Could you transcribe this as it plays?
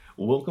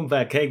Welcome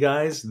back. Hey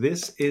guys,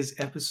 this is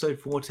episode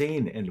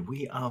 14 and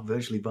we are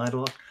Virtually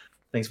Vital.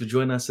 Thanks for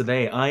joining us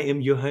today. I am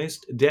your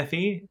host,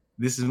 Defy.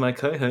 This is my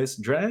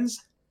co-host, Draz.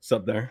 What's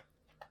up there?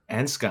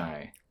 And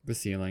Sky. The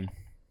ceiling.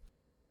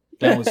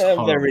 That was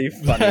horrible. Very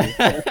funny.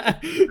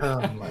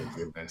 Oh my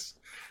goodness.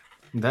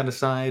 That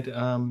aside,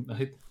 I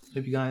hope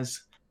you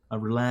guys are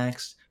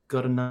relaxed,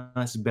 got a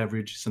nice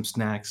beverage, some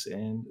snacks,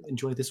 and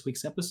enjoy this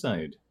week's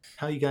episode.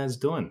 How you guys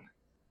doing?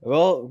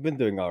 Well, we've been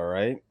doing all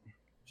right.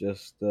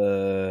 Just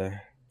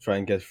try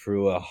and get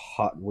through a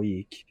hot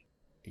week.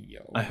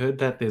 Yo. I heard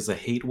that there's a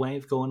heat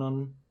wave going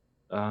on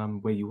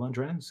where you are,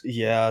 Draz.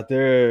 Yeah,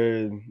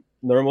 if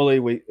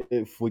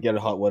we get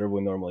hot weather, we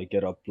normally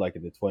get up like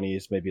in the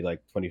 20s, maybe like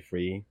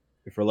 23,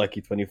 if we're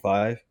lucky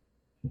 25.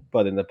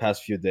 But in the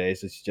past few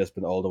days, it's just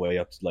been all the way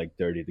up to like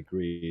 30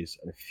 degrees,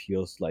 and it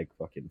feels like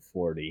fucking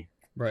 40.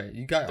 Right,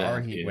 you got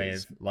our That heat is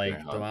wave. Like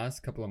very the hot.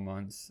 last couple of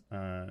months,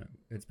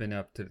 it's been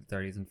up to the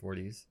 30s and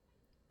 40s.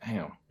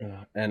 Damn.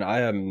 And I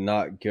am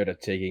not good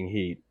at taking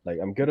heat. Like,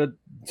 I'm good at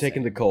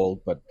taking the Same.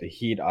 cold, but the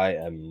heat, I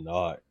am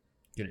not.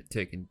 Get it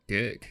taken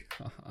dick.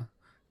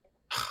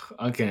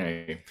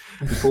 Okay,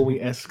 before we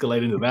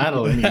escalate into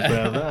battle any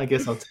further, I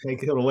guess I'll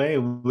take it away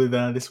with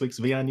this week's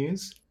VR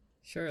news.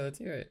 Sure, let's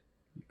hear it.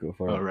 Go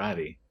for it.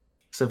 Alrighty.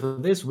 So for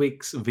this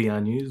week's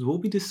VR news, we'll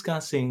be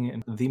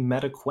discussing the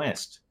Meta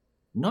Quest.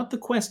 Not the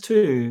Quest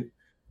 2,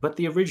 but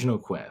the original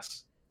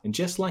Quest. And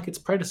just like its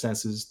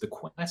predecessors, the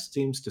Quest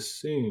seems to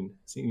soon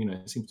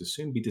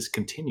be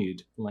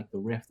discontinued, like the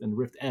Rift and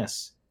Rift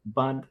S.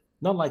 But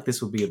not like this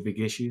will be a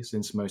big issue,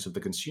 since most of the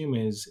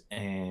consumers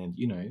and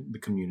the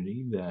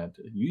community that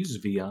use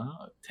VR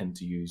tend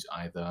to use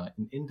either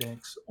an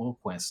Index or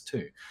Quest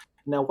 2.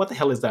 Now, what the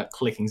hell is that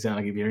clicking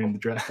sound I keep hearing in the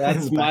draft?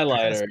 That's my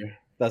lighter.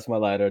 That's my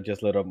lighter.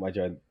 Just lit up my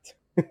joint.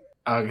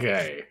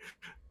 Okay.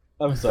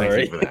 I'm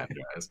sorry. Thank you for that,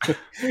 guys.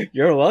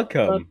 You're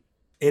welcome.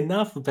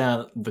 Enough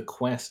about the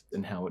Quest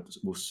and how it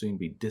will soon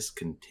be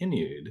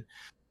discontinued.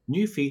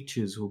 New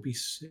features will be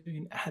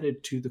soon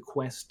added to the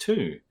Quest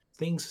 2.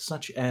 Things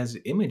such as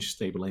image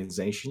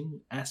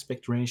stabilization,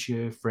 aspect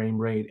ratio, frame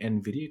rate,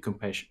 and video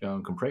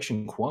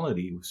compression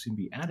quality will soon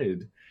be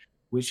added,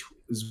 which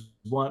is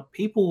what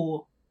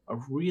people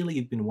have really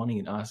been wanting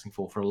and asking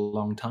for a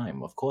long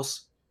time. Of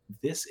course,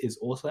 this is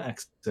also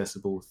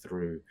accessible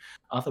through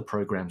other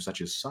programs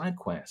such as side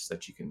quests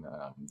that you can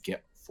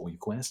get for your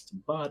quest,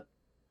 but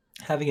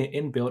having it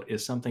inbuilt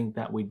is something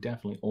that we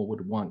definitely all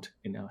would want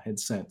in our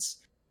headsets.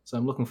 So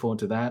I'm looking forward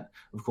to that.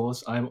 Of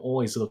course, I'm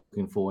always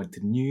looking forward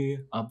to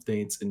new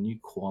updates and new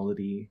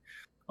quality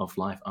of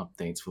life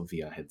updates for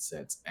VR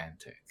headsets and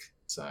tech.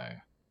 So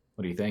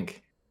what do you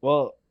think?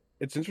 Well,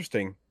 it's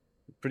interesting.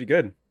 Pretty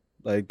good.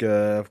 Like,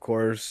 of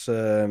course,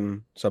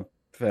 some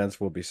fans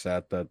will be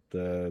sad that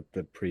the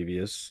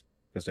previous,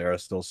 because there are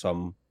still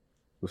some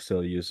who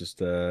still uses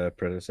the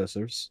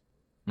predecessors.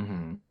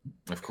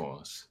 Of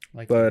course.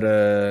 But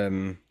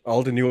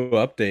all the new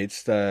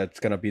updates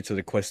that's gonna be to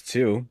the Quest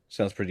 2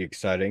 sounds pretty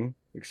exciting.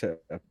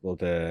 Except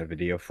the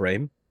video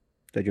frame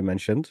that you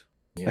mentioned.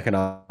 Yeah. I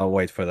cannot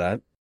wait for that.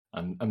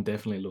 I'm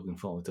definitely looking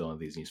forward to all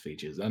these new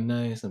features. I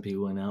know some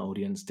people in our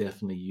audience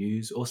definitely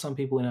use, or some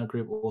people in our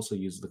group also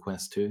use the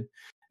Quest 2.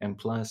 And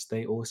plus,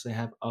 they also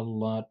have a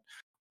lot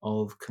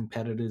of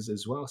competitors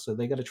as well. So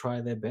they got to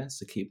try their best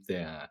to keep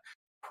their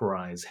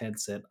prize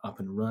headset up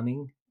and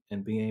running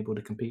and being able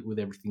to compete with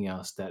everything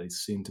else that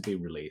is soon to be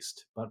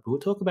released. But we'll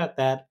talk about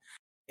that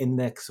in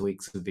next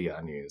week's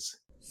VR news.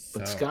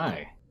 But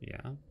Sky,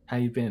 yeah. how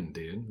you been,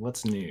 dude?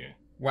 What's new?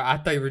 Well, I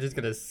thought you were just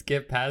gonna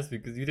skip past me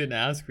because you didn't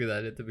ask me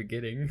that at the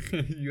beginning.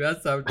 You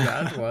asked how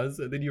Draz was,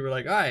 and then you were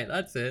like, "All right,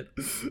 that's it.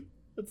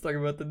 Let's talk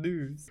about the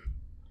news."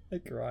 I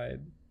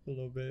cried a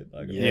little bit.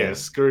 Yeah,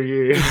 screw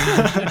you.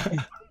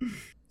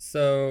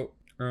 So,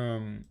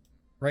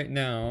 right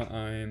now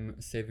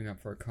I'm saving up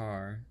for a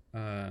car.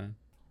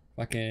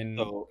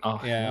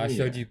 I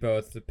showed you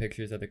both the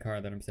pictures of the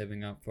car that I'm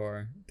saving up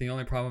for. The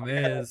only problem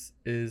is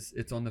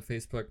it's on the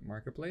Facebook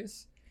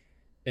Marketplace,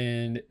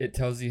 and it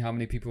tells you how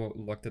many people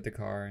looked at the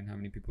car and how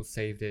many people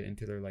saved it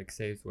into their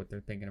saves what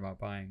they're thinking about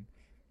buying.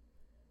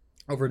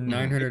 Over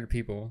 900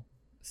 people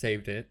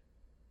saved it.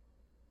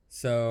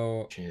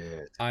 So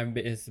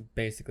it's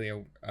basically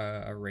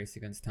a race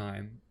against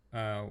time.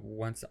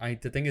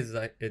 The thing is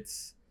that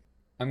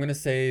I'm gonna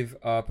save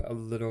up a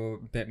little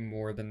bit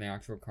more than the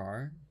actual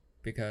car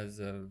because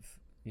of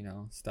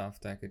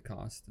stuff that could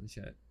cost and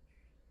shit.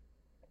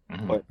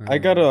 But I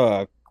got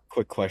a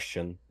quick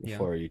question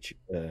before you.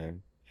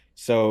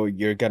 So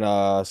you're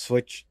gonna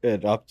switch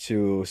it up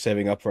to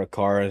saving up for a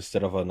car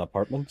instead of an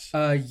apartment?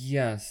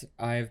 Yes,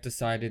 I've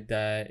decided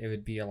that it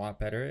would be a lot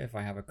better if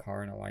I have a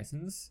car and a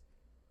license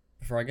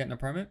before I get an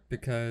apartment,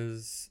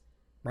 because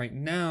right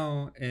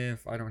now,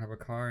 if I don't have a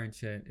car and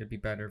shit, it'd be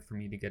better for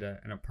me to get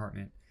an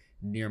apartment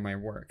near my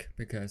work,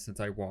 because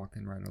since I walk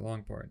and ride a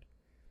longboard.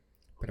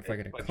 But if I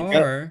get a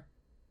car,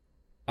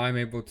 I'm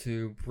able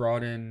to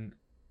broaden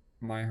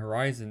my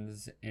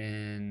horizons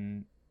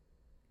and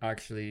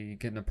actually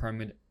get an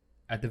apartment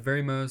at the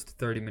very most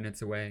 30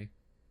 minutes away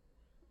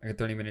like a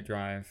 30-minute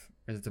drive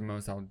is the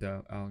most I'll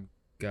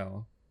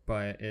go.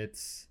 But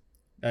it's,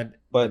 uh,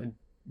 But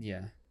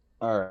yeah.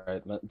 all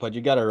right, but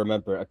you gotta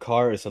remember, a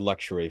car is a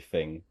luxury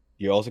thing.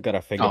 You also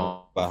gotta think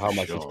about Oh, how for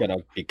much it's sure. gonna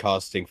be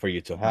costing for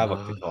you to have the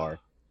Uh, car,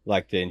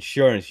 like the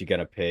insurance you're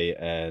gonna pay,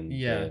 and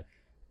Yeah.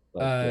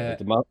 like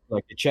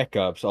like the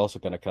checkups also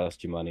gonna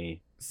cost you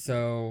money.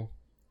 So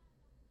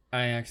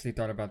I actually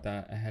thought about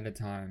that ahead of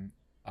time.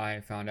 I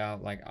found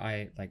out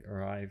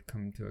or I've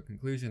come to a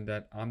conclusion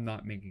that I'm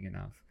not making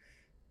enough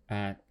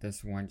at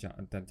this one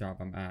job, the job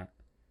I'm at.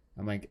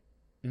 I'm like,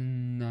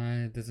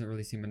 nah, it doesn't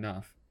really seem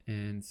enough,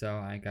 and so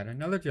I got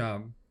another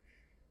job.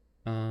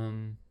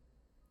 Um,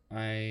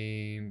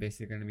 I'm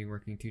basically gonna be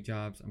working two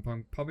jobs.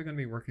 I'm probably gonna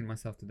be working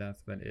myself to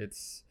death, but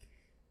it's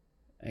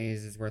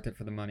worth it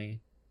for the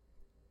money.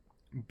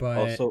 But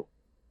Also,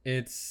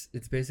 it's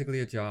basically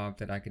a job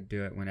that I could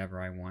do it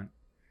whenever I want.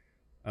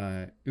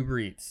 Uber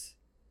Eats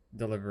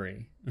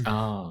delivery.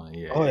 oh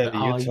oh yeah. yeah,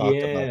 you Oh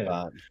talked about yeah.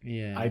 that.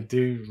 I Yeah.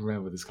 do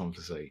remember this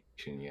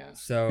conversation.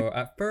 Yes. So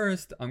at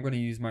first, I'm gonna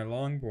use my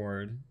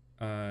longboard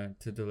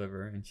to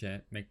deliver and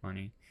shit, make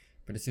money.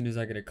 But as soon as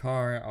I get a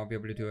car, I'll be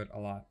able to do it a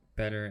lot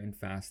better and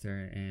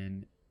faster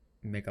and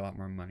make a lot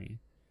more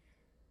money.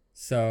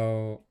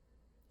 So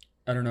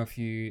I don't know if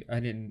I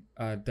didn't,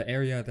 the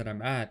area that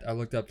I'm at, I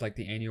looked up like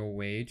the annual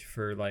wage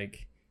for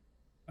like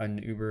an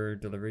Uber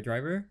delivery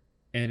driver,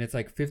 and it's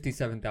like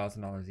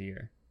 $57,000 a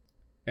year.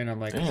 And I'm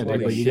like, Yeah,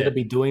 holy but you got to shit.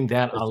 be doing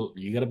that. It's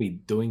You got to be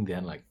doing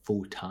that like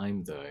full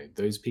time though.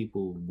 Those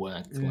people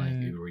work like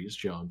Mm, Uber Eats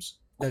jobs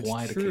that's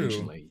quite true.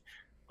 occasionally.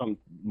 from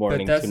But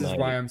morning to this is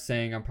why night. I'm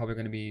saying I'm probably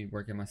going to be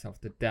working myself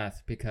to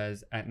death,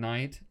 because at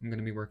night I'm going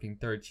to be working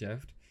third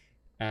shift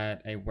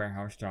at a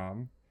warehouse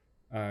job.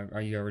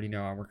 You already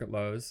know I work at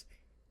Lowe's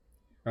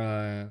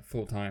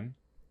full time.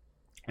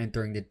 And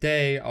during the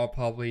day, I'll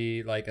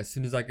probably, like, as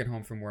soon as I get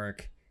home from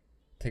work,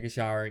 take a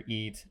shower,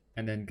 eat,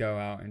 and then go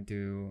out and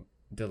do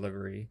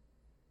delivery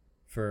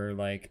for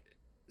like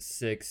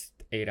 6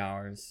 8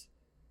 hours.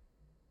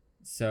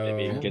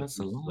 Maybe even Yeah, So get that's a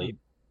some lot. sleep.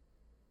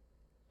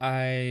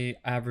 I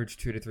average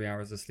 2 to 3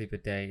 hours of sleep a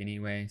day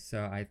anyway,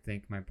 so I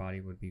think my body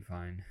would be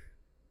fine.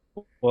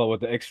 Well,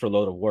 with the extra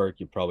load of work,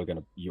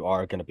 you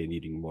are gonna be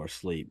needing more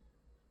sleep.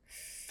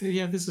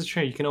 Yeah, this is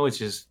true. You can always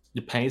just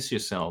you pace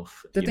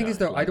yourself. The thing is,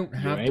 though, I Like don't you're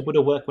have to. able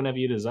to work whenever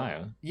you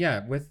desire.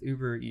 Yeah, with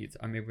Uber Eats,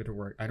 I'm able to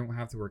work. I don't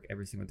have to work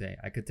every single day.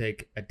 I could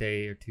take a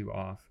day or two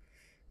off.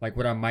 Like,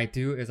 what I might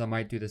do is I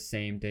might do the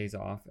same days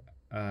off.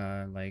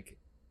 Like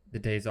the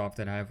days off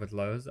that I have with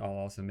Lowe's, I'll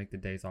also make the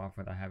days off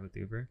that I have with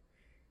Uber.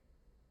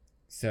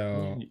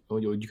 Yeah, So or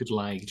you could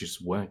like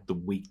just work the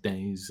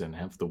weekdays and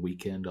have the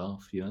weekend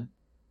off.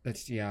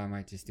 yeah, I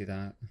might just do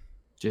that.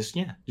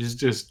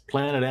 Just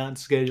plan it out,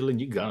 schedule it.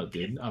 You got it,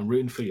 dude. I'm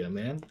rooting for you,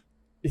 man.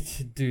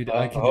 Dude,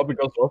 I I can. hope it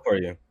goes well for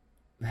you.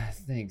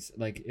 Thanks.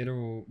 Like,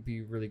 it'll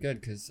be really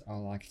good because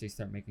I'll actually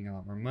start making a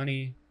lot more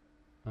money.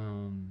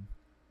 Um,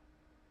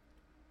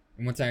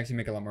 and once I actually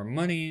make a lot more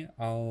money,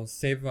 I'll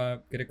save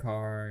up, get a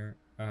car,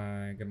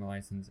 get my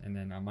license, and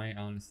then I might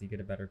honestly get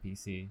a better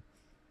PC.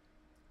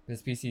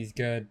 This PC is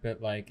good,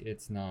 but like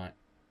it's not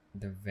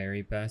the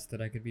very best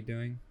that I could be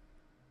doing.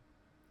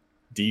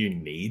 Do you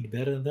need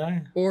better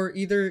though? Or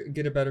either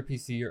get a better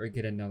PC or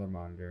get another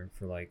monitor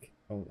for like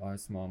a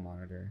small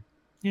monitor.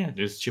 Yeah,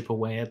 just chip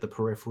away at the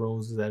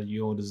peripherals that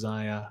you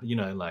desire.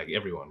 Like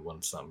everyone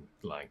wants some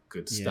like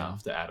good Yeah.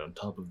 stuff to add on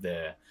top of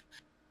their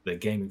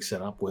gaming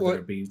setup, whether What?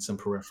 it be some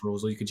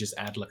peripherals or you could just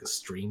add like a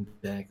stream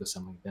deck or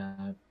something like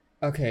that.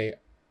 Okay,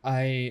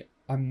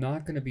 I'm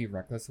not gonna be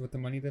reckless with the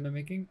money that I'm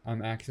making.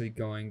 I'm actually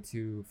going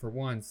to, for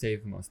one,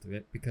 save most of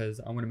it because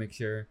I want to make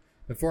sure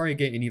before I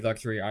get any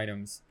luxury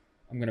items,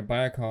 I'm gonna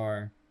buy a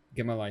car,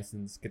 get my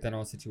license, get that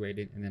all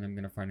situated, and then I'm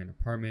gonna find an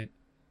apartment.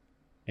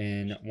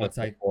 And That's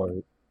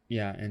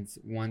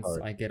once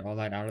part. I get all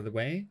that out of the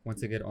way,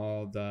 once I get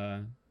all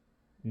the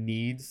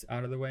needs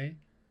out of the way,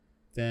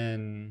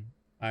 then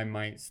I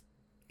might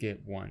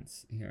get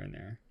once here and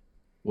there.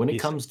 When it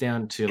He's comes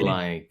down to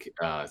like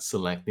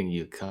selecting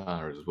your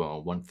car as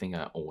well, one thing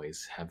I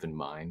always have in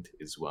mind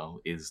as well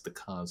is the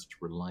car's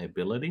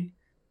reliability,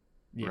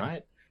 Yeah.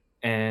 right?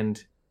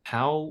 And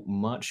how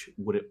much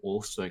would it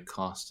also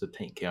cost to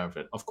take care of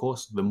it? Of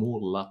course, the more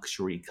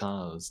luxury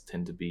cars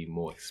tend to be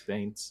more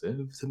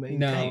expensive to No,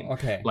 maintain.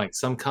 okay. Like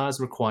some cars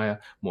require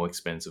more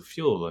expensive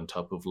fuel on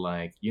top of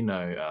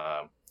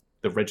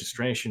the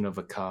registration of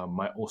a car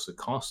might also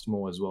cost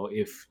more as well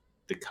if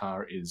the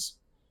car is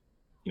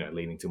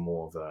leaning to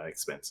more of the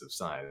expensive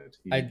side.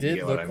 I You did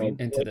get what I look mean?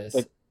 into this.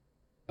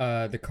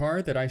 The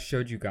car that I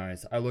showed you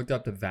guys, I looked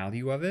up the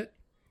value of it,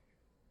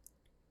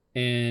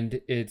 and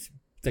it's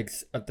like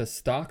the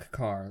stock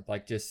car,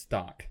 like just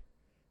stock.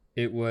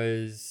 It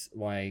was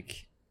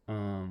like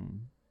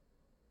 1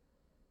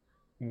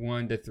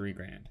 to 3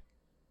 grand.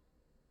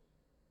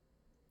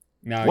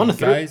 Now One you to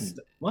three. guys,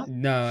 What?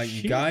 no,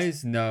 you Shit.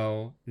 guys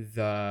know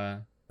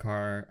the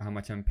car, how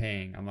much I'm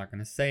paying. I'm not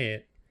gonna say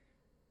it,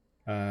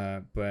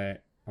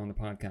 but on the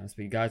podcast,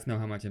 but you guys know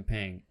how much I'm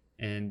paying,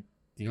 and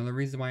the only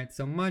reason why it's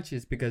so much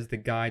is because the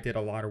guy did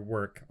a lot of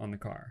work on the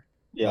car.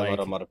 Yeah, a lot of Like,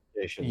 yeah,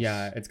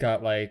 modifications. it's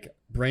got like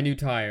brand new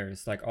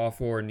tires, like all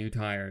four new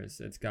tires.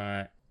 It's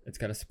got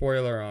a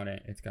spoiler on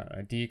it. It's got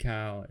a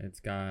decal. It's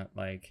got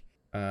like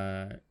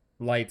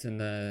lights in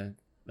the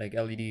like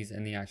LEDs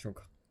in the actual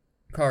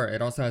car.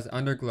 It also has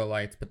underglow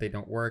lights, but they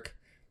don't work.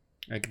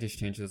 I can just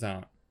change those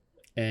out,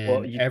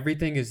 Well, and you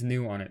everything is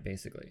new on it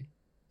basically.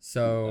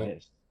 So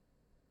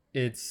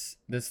nice.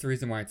 that's the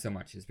reason why it's so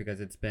much is because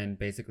it's been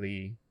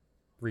basically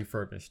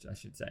refurbished, I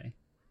should say.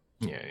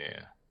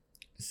 Yeah.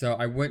 So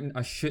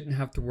I shouldn't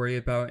have to worry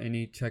about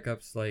any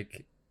checkups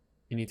like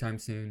anytime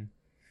soon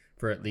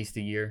for at least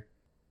a year.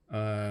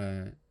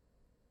 Uh,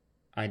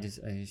 I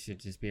should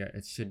just be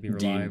it should be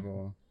Do you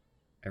reliable,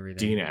 do you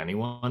everything. know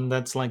anyone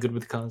that's like good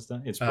with cars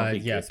though? It's probably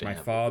good Yes, to my have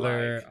like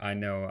father. I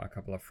know a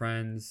couple of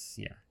friends.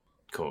 Yeah.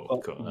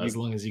 Well, cool. As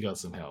long as you got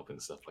some help and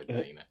stuff like uh,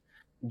 that,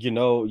 you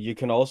know. you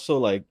can also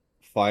like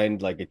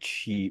find like a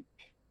cheap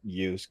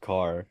used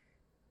car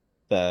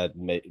that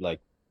may like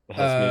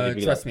has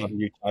maybe like Trust me,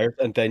 new tires,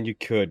 and then you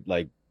could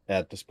like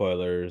add the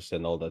spoilers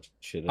and all that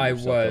shit in I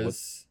yourself. That would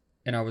was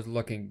and I was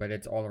looking, but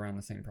it's all around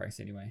the same price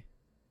anyway.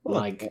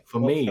 Like for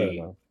well, fair me,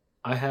 enough.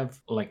 I have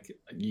like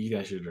you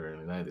guys should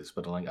really know this,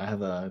 but like I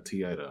have a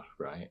Toyota,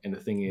 right? And the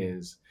thing Mm.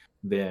 is,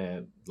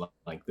 they're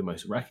like the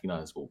most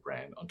recognizable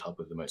brand on top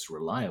of the most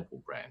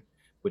reliable brand,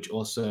 which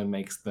also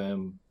makes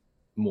them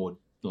more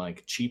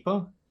like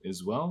cheaper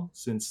as well,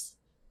 since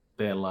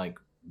they're like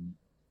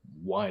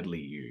widely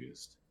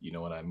used. You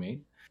know what I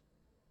mean?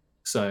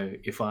 So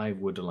if I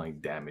were to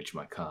like damage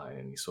my car in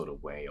any sort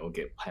of way or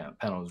get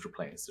panels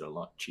replaced, they're a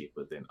lot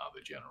cheaper than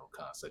other general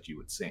cars that you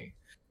would see.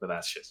 But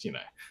that's just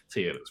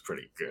Toyota's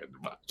pretty good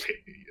in my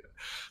opinion.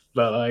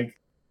 But like,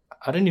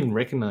 I didn't even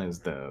recognize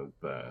the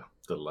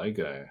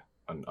logo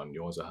on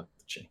yours. I have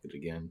to check it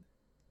again.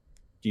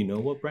 Do you know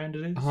what brand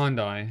it is?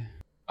 Hyundai,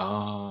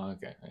 Ah,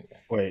 okay.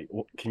 Wait,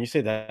 can you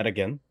say that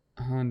again?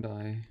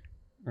 Hyundai,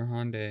 or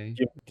Hyundai.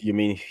 You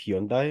mean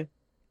Hyundai?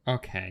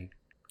 Okay,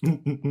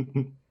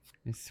 Okay.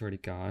 I swear to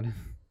God.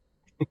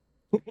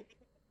 I'm gonna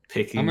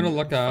Picking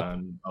look up.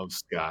 fun of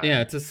Yeah,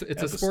 Sky, it's a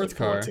sports episode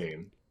car.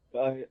 14.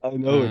 I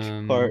know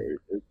which part Um,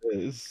 it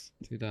is.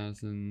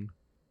 2000.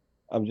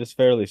 I'm just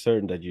fairly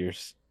certain that you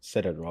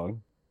said it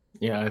wrong.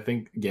 Yeah, I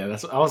think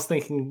that's. I was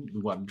thinking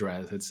what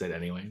Draz had said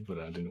anyway, but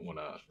I didn't want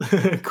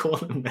to call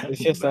him out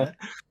It's on just a that.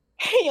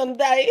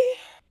 Hyundai.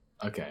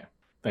 Okay,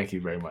 thank you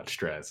very much,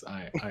 Draz.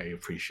 I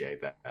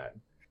appreciate that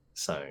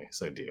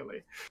so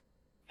dearly.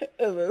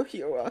 Hello,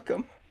 you're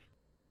welcome.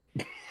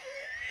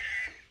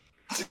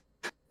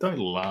 Don't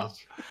laugh.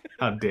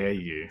 How dare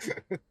you?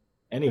 It's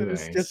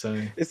Anyway, just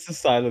so it's the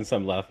silence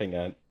I'm laughing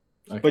at.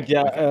 But okay,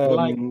 yeah,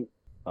 like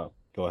oh,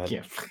 go ahead.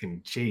 yeah,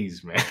 fucking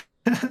jeez, man.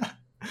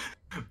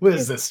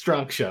 Where's the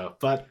structure?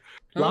 But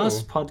Oh,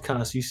 last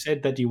podcast, you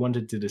said that you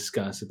wanted to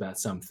discuss about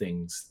some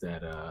things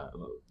that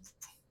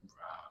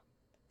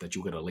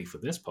you were going to leave for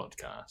this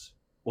podcast.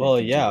 Well,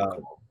 Did you yeah,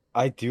 recall?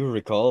 I do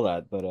recall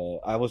that, but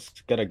I was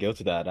gonna go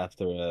to that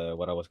after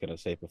what I was gonna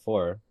say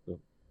before, but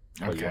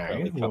you Okay,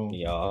 apparently cut well,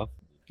 me off.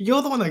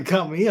 you're the one that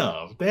cut me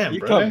off. Damn,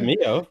 You cut bro. me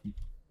off.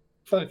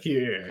 Fuck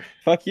you.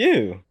 Fuck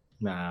you.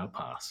 Nah, I'll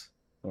pass.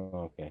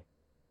 Oh, okay.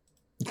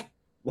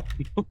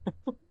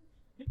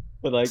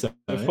 But like So,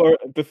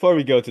 before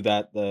we go to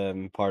that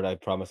part, I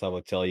promise I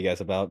will tell you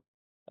guys about.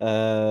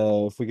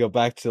 If we go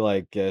back to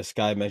like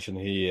Sky mentioned,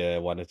 he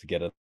wanted to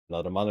get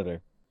another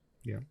monitor,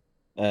 yeah.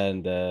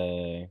 and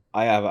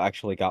I have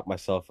actually got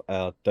myself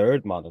a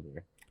third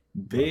monitor.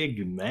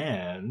 big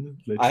man,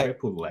 the I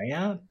triple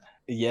layout?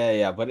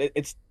 Yeah, but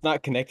it's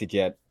not connected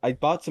yet. I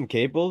bought some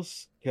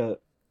cables.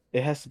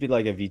 It has to be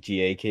like a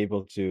VGA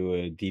cable to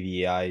a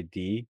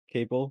DVI-D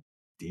cable.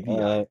 Uh,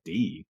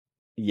 DVI-D?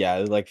 yeah,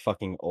 it's like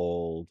fucking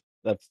old.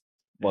 That's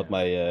what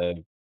Yeah.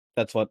 my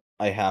that's what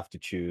I have to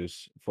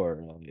choose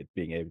for it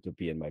being able to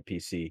be in my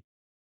PC.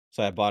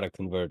 So I bought a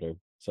converter.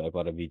 So I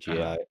bought a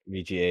Uh-huh.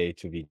 VGA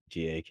to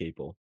VGA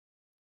cable.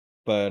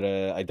 But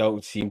I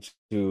don't seem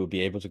to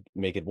be able to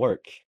make it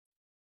work.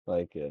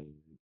 Like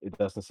it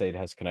doesn't say it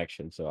has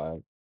connection,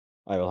 so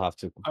I will have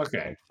to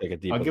Okay. like take a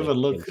I'll deeper give look a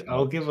look. into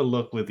I'll that. give a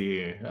look with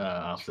you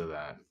after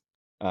that.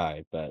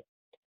 I bet.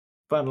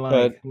 But But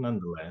like,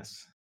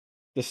 nonetheless.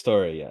 the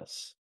story,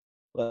 yes.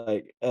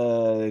 Like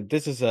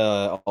this is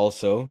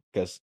also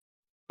because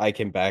I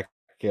came back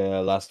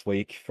last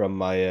week from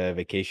my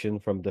vacation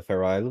from the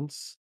Faroe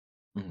Islands,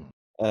 Mhm.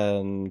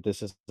 and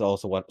this is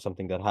also what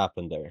something that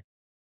happened there.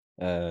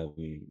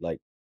 Like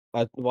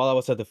while I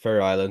was at the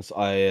Faroe Islands,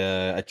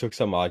 I took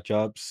some odd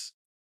jobs,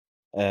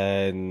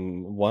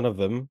 and one of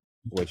them,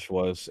 which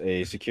was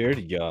a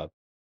security job.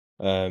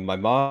 My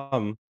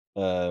mom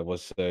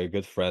was a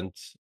good friend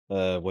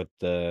with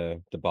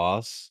the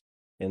boss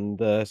in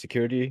the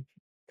security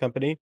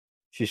company.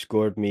 She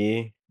scored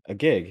me a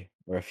gig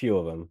or a few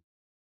of them.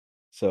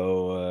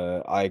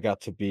 So I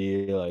got to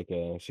be like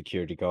a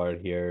security guard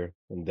here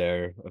and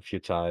there a few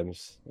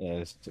times.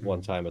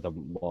 One Mhm. time at the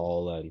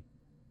mall and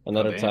Oh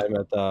another damn. time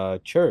at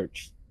the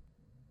church,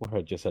 where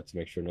I just had to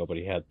make sure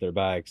nobody had their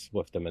bags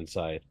with them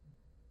inside.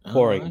 Oh,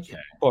 Boring,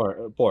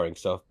 okay. boring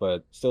stuff,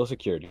 but still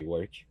security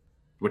work.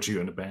 What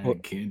you in the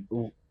What? bag, kid?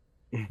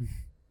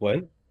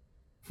 What?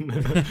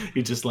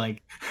 You're just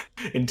like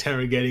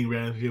interrogating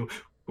random people.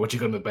 What you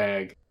got in the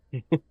bag?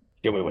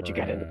 Give me what you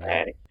got in the Bruh.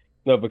 bag.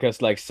 No,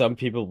 because like some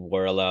people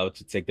were allowed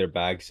to take their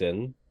bags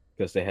in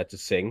because they had to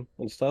sing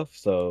and stuff.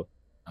 So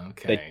they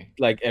Okay.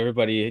 like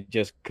everybody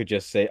could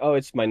just say, "Oh,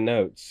 it's my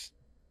notes."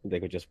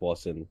 They could just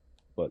waltz in,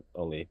 but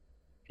only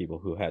people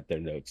who had their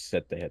notes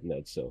said they had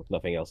notes, so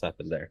nothing else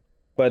happened there.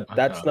 But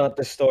that's Okay. not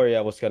the story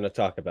I was gonna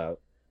talk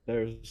about.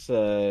 There's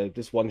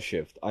this one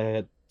shift. I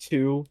had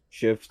two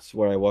shifts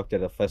where I worked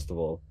at a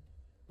festival,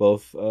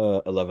 both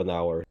 11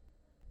 hours.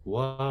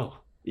 Whoa.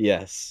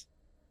 Yes.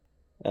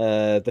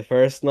 The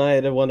first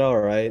night it went all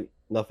right.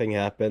 Nothing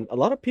happened. A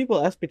lot of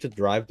people asked me to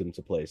drive them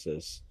to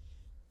places.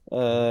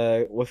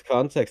 With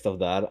context of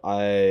that,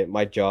 I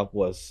my job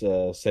was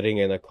sitting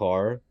in a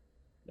car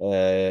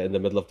in the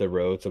middle of the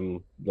road,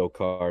 so no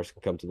cars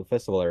can come to the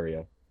festival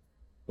area.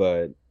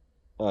 But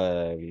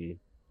um,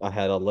 I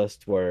had a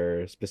list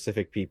where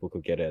specific people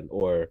could get in,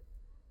 or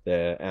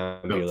the The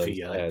ambulance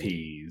and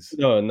VIPs.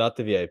 no, not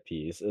the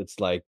VIPs. It's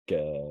like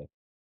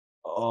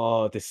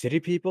oh, the city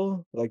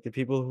people, like the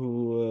people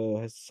who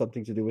has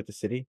something to do with the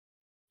city.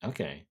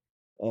 Okay.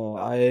 Uh,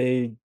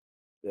 I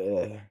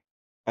uh,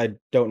 I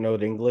don't know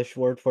the English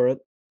word for it,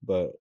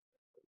 but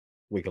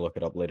we can look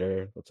it up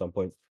later at some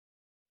point.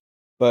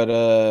 But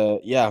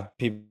yeah,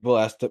 people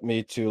asked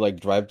me to like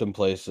drive them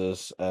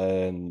places,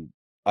 and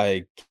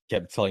I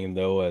kept telling them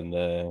no.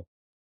 And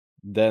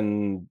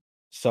then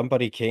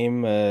somebody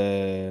came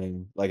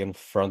like in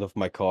front of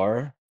my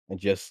car and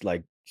just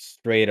like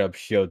straight up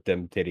showed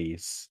them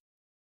titties.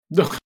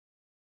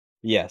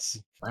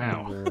 Yes,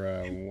 Wow.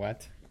 Bruh,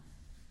 what?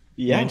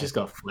 Man yeah, just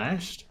got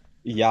flashed?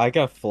 yeah. I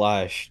got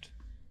flashed,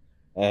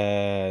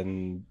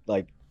 and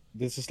like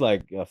this is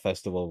like a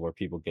festival where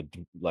people get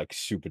like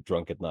super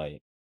drunk at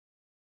night.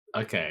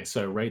 Okay,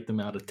 so rate them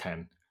out of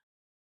 10.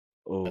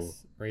 Oh,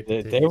 Let's rate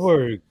the they titties.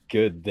 were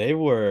good. They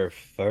were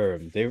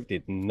firm. They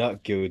did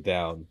not go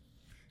down.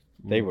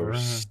 They were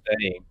Bruh.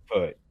 staying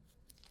put.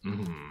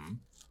 Hmm.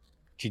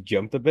 She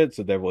jumped a bit,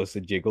 so there was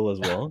a jiggle as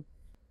well.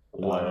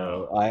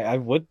 Wow. I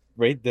would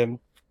rate them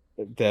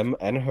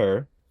and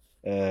her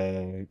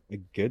a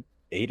good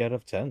 8 out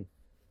of 10.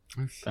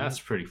 Oh That's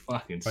shit. pretty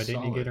fucking Why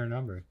didn't you get solid. her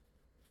number?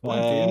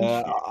 Why didn't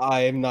you?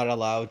 I'm not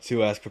allowed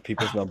to ask for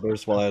people's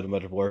numbers while I'm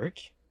at work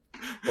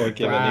or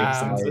give That any of makes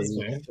sense.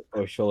 my Wow. That's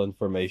fair. social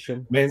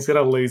information. Man's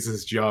gonna lose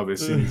his job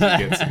as soon as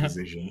he gets a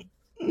position.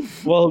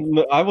 Well,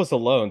 I was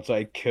alone, so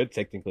I could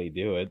technically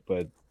do it,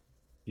 but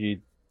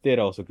you did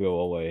also go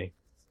away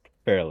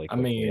fairly I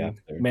quickly mean,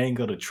 after. man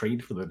got a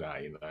treat for the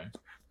day, you know.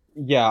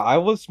 Yeah, I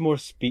was more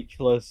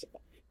speechless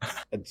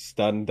and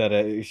stunned that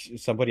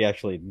somebody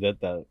actually did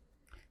that.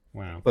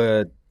 Wow.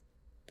 But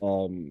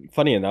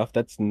funny enough,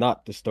 that's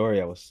not the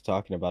story I was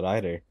talking about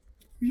either.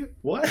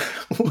 What?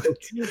 What?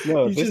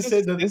 No, You this just is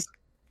said that.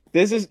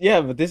 this is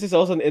yeah, but this is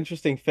also an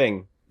interesting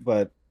thing.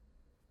 But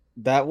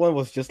that one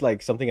was just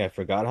like something I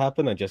forgot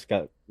happened. I just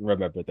got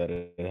remembered that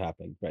it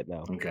happened right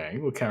now. Okay,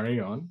 we'll carry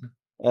on.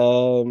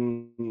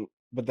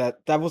 But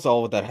that was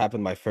all that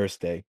happened my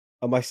first day.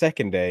 On my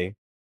second day,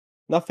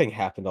 nothing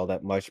happened all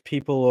that much.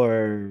 People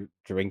are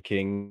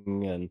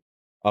drinking and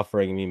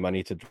offering me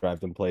money to drive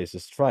them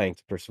places, trying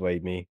to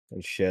persuade me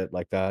and shit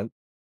like that.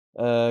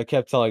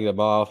 Kept telling them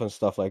off and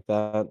stuff like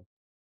that.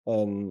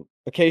 And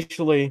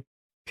occasionally,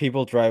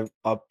 people drive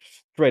up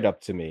straight up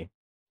to me,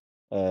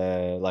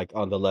 like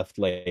on the left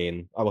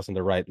lane. I was in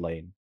the right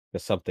lane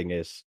because something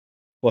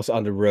was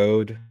on the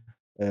road,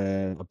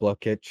 a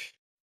blockage,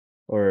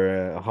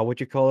 or how would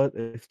you call it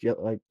if you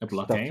like A stuff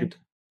you blockade?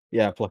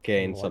 yeah,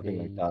 blockade, something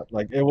like Blockade. that.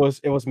 Like it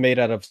was made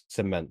out of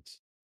cement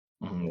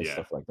and Yeah.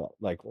 stuff like that.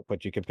 Like,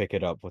 but you can pick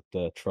it up with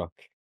the truck.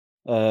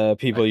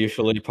 People Okay.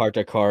 usually park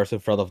their cars in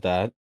front of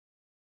that,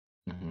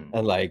 Hmm.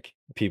 and like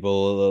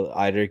people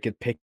either get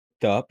picked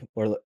up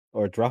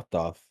or dropped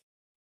off.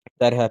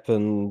 That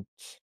happened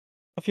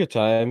a few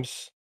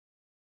times.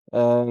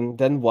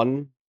 Then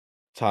one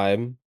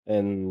time,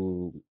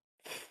 and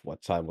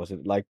what time was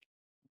it? Like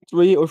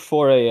 3 or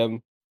 4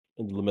 a.m.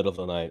 in the middle of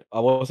the night. I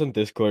was in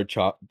Discord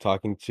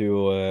talking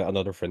to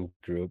another friend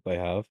group I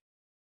have,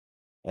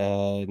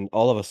 and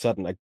all of a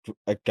sudden, I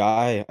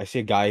see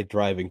a guy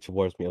driving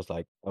towards me. I was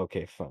like,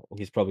 okay, fine.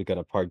 He's probably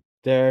gonna park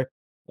there,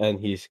 and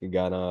he's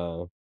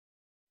gonna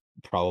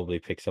probably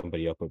pick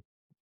somebody up or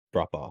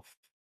drop off.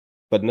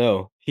 But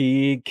no,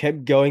 he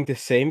kept going the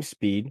same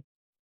speed.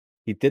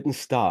 He didn't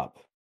stop,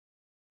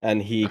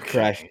 and he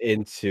crashed Okay.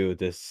 into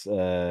this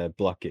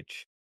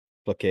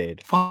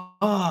blockade. Fuck.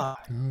 Oh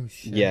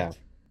Yeah. shit.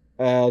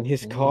 And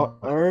his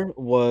car What?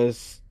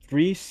 was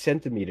 3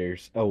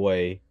 centimeters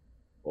away,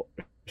 or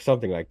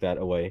something like that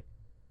away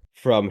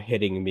from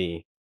hitting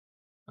me.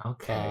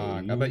 Fuck.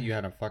 I bet Okay. you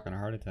had a fucking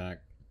heart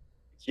attack.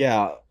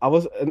 Yeah,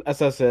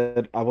 as I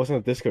said, I was on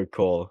a Discord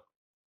call,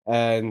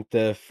 and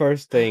the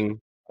first thing,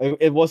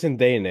 it wasn't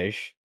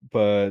Danish,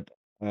 but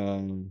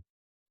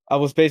I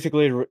was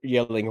basically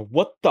yelling,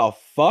 "What the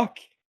fuck?"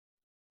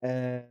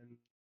 And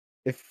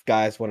if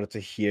guys wanted to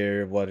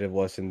hear what it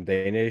was in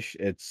Danish,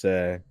 it's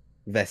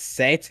The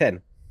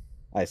Satan,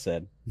 I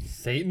said.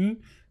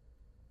 Satan?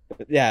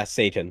 Yeah,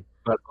 Satan.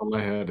 That's all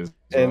I heard as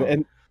And well.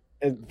 and,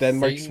 and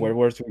Denmark swear Satan?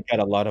 words, we got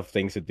a lot of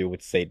things to do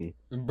with Satan.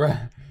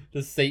 Bruh,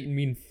 does Satan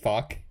mean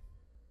fuck?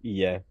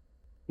 Yeah.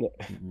 No,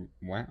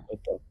 Wow.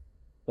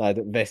 what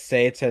the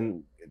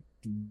Satan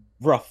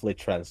roughly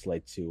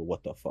translate to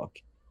what the fuck.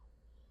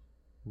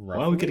 Why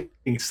are we Roughly?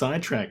 getting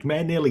sidetracked?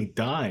 Man nearly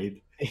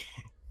died.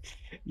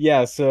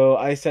 Yeah, so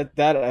I said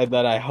that and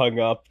then I hung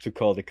up to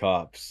call the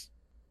cops.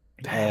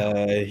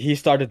 Damn. He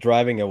started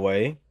driving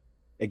away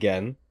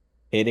again,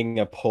 hitting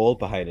a pole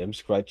behind him,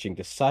 scratching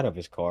the side of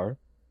his car.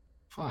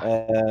 Fuck.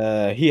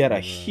 He had a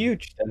Bruh.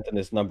 huge dent in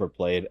his number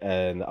plate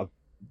and a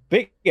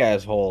big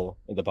ass hole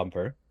in the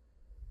bumper.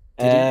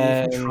 Did he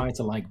even And try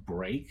to like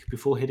brake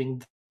before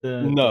hitting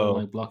the no,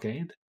 like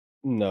blockade?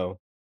 no.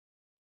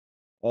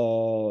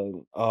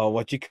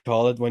 What you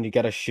call it when you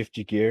gotta shift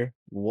your gear?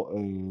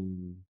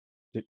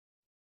 Y-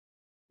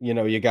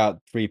 you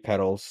got three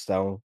pedals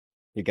down.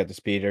 You got the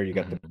speeder, you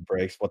got the Mhm.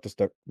 brakes. What's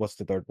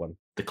the third one?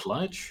 The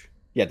clutch?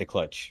 Yeah, the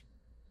clutch.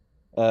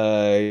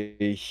 Uh,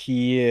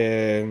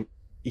 he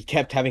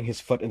kept having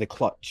his foot in the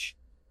clutch.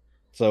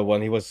 So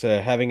when he was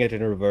having it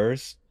in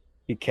reverse,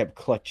 he kept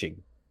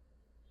clutching.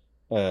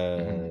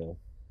 Mhm. Uh,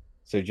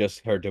 so you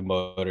just heard the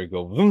motor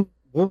go vroom,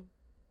 vroom,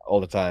 all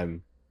the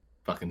time.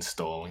 Fucking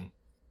stalling.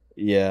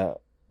 Yeah,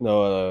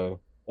 no,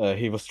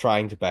 he was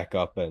trying to back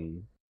up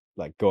and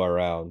like go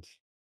around.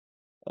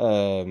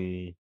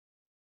 Um,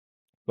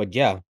 but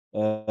yeah,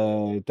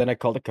 then I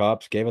called the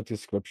cops, gave a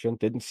description,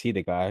 didn't see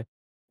the guy.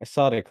 I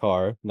saw the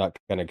car, not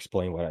gonna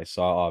explain what I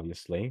saw,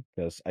 obviously,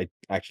 because I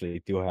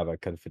actually do have a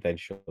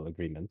confidential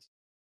agreement.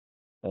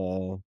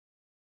 Uh,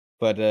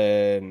 but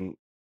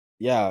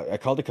yeah, I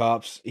called the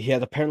cops. He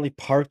had apparently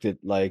parked it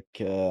like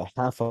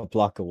half a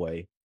block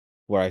away,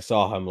 where I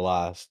saw him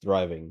last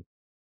driving.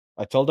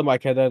 I told them I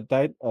could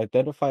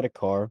identify the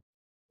car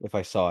if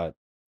I saw it.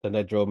 Then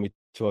they drove me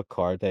to a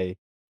car they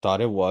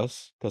thought it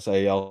was, because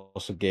I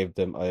also gave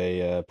them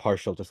a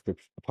partial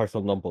description,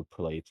 partial number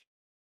plate.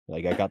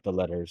 Like I got the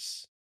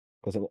letters,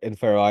 because in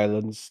Faroe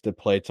Islands the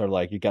plates are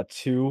like you got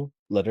two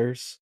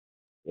letters,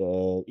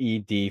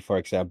 ED for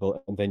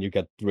example, and then you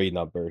get three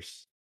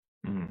numbers.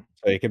 Mm.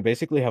 So you can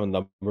basically have a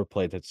number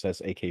plate that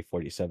says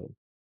AK-47.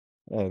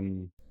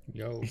 Um,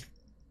 Yo.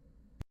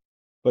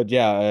 but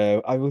yeah,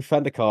 we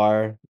found the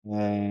car.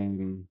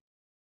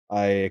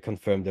 I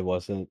confirmed it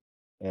wasn't,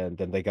 and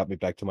then they got me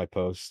back to my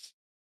post.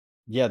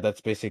 Yeah,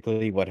 that's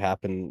basically what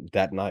happened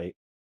that night.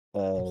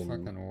 That's Um,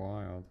 fucking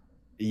wild.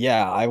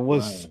 yeah, I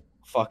was Wow.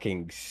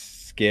 fucking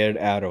scared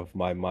out of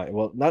my mind.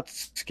 Well, not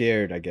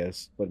scared, I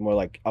guess, but more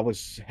like I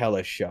was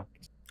hella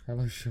shocked.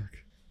 Hello,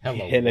 shook.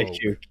 Hello, Hella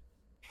woke. shook.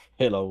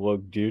 Hella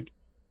woke, dude.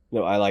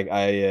 No, I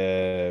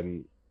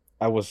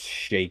was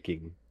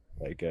shaking,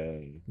 like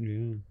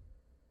Yeah.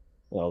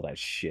 all that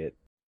shit.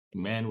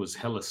 Man was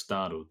hella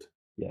startled.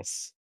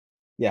 Yes,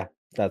 yeah,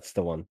 that's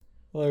the one.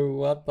 Like,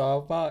 what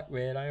the fuck,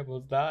 man? I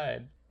almost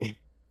died.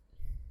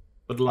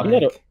 But I'm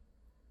not a like,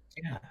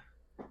 yeah,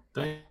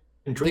 don't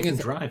Thing drink and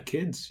is, drive,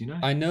 kids.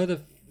 I know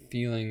the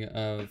feeling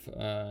of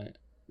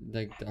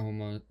like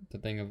the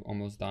thing of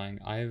almost dying.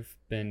 I've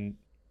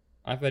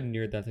had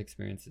near death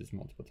experiences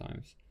multiple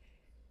times.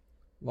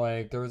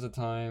 Like there was a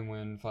time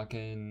when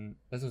fucking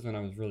this was when I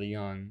was really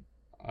young.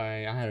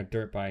 I had a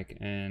dirt bike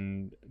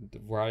and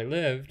where I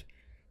lived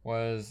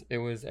was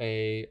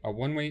a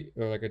one way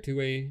or like a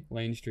two-way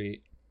lane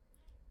street,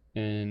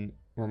 and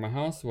where my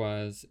house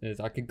was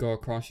is I could go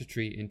across the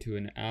street into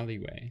an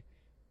alleyway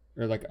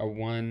or like a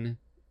one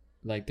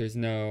like there's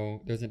an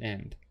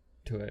end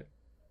to it.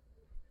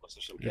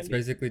 some It's candy.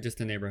 basically just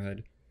a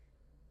neighborhood,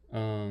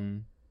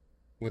 um,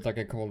 with like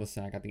a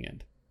cul-de-sac at the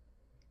end.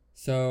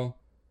 So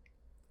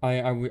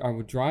I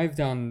would drive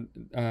down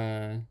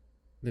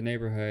the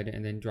neighborhood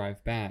and then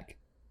drive back.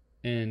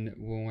 And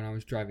when I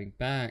was driving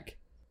back,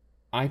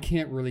 I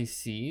can't really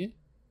see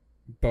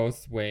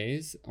both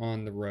ways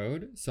on the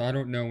road, so I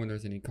don't know when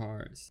there's any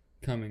cars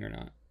coming or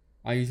not.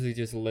 I usually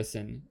just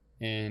listen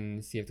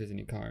and see if there's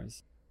any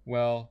cars.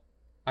 Well,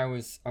 I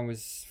was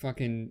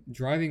fucking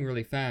driving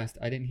really fast.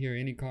 I didn't hear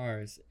any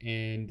cars,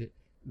 and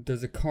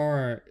there's a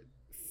car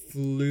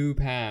flew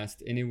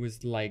past, and it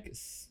was like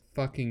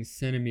fucking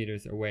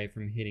centimeters away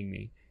from hitting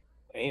me.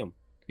 Damn.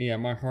 Yeah,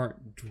 my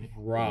heart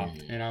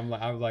dropped, and I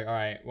was like, all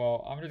right,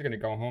 well, I'm just gonna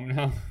go home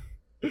now.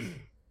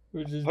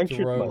 We just Punctured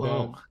my drove Whoa.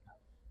 down.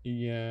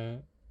 Yeah,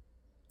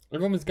 I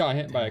almost got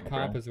hit by a Damn,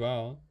 cop bro. as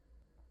well,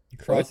 what?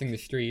 crossing the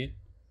street.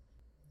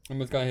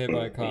 Almost got hit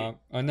by a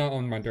cop. Not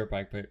on my dirt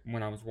bike, but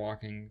when I was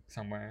walking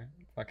somewhere.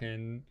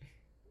 Fucking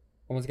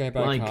almost got hit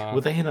by a Like, were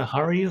cop. they in a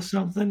hurry or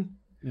something?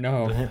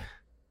 No,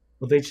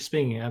 Were they just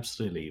being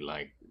absolutely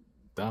like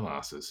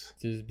dumbasses?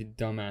 just be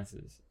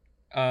dumbasses.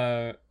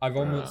 I've Bruh.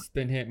 almost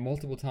been hit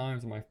multiple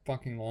times on my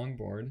fucking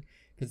longboard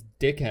because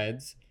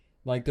dickheads.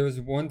 Like there was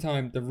one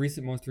time,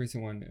 most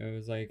recent one. It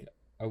was like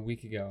a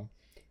week ago.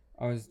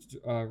 I was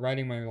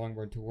riding my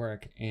longboard to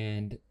work,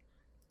 and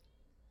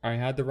I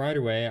had the right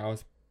of way. I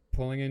was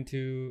pulling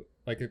into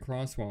like a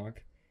crosswalk,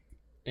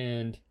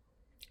 and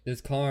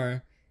this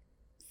car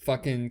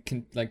fucking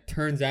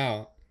turns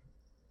out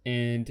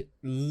and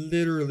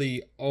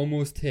literally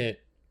almost hit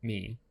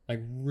me, like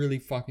really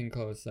fucking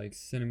close, like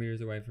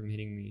centimeters away from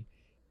hitting me.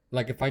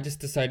 Like if I just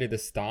decided to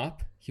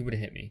stop, he would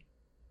have hit me.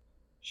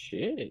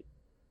 Shit.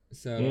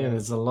 So Yeah,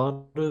 there's a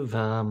lot of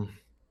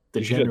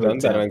You should have done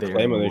degenerates that out on there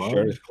claim in on the the world.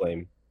 insurance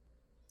claim.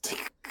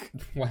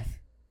 what?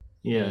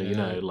 Yeah, And, you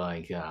know,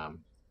 like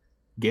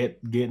get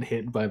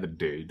hit by the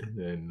dude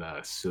and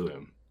sue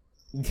him.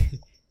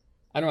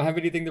 I don't have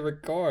anything to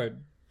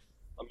record.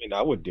 I mean,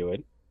 I would do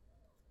it.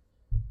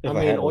 If I I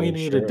mean, had all no you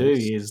need to do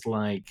insurance. is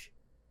like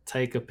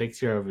take a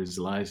picture of his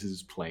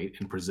license plate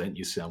and present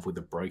yourself with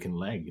a broken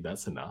leg.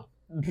 That's enough.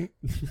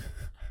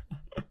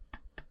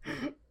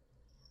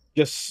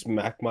 Just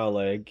smack my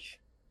leg.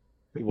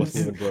 It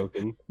wasn't even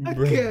broken. I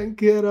Bro. can't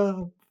get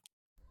up.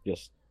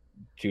 Just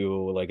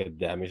do like a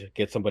damage.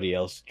 Get somebody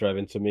else drive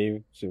into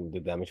me, so the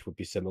damage would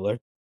be similar.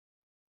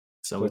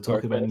 So To we're a car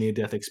talking about crash.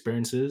 near-death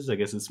experiences. I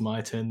guess it's my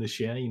turn to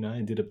share. You know,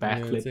 I did a let's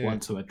backflip hear it.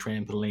 once on a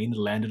trampoline,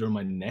 landed on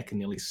my neck, and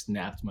nearly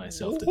snapped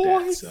myself to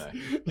What? death. So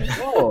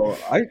Oh,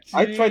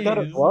 I tried that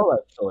as Jeez. well,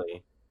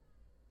 actually.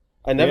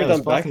 I never Yeah, it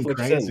was done fucking backflip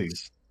crazy.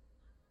 since.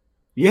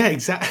 Yeah,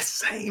 exactly.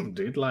 Same,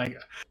 dude. Like,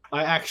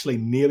 I actually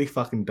nearly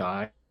fucking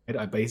died.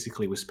 I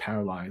basically was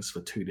paralyzed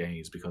for 2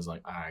 days because,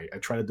 like, I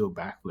tried to do a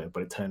backflip,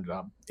 but it turned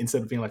up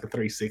instead of being like a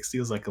 360,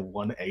 it was like a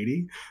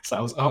 180. So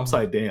I was Oh.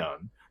 upside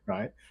down,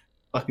 right?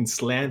 Fucking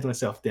slammed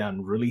myself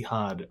down really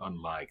hard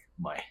on like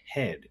my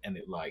head, and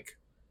it like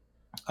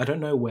I don't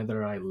know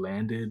whether I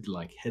landed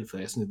like head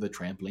first into the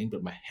trampoline,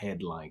 but my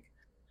head like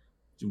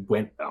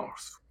went a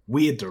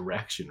weird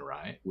direction,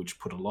 right? Which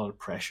put a lot of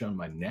pressure on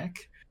my neck.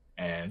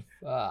 And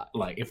Fuck.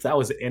 like if that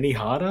was any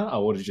harder, I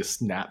would have just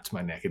snapped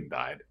my neck and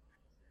died.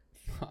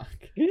 Fuck.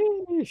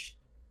 Yeesh.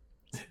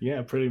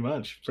 Yeah, pretty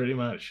much.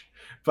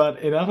 But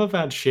enough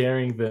about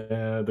sharing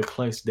the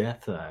close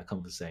death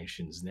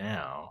conversations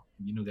now.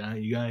 You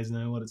guys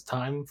know what it's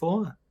time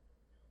for?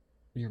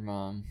 Your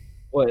mom.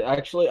 Wait,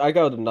 actually, I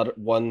got another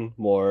one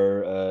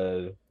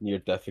more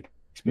near-death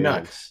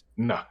experience.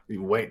 No,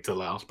 you wait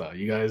till after.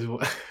 You guys,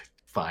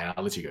 fine.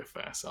 I'll let you go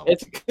first.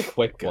 It's a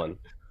quick Go. one.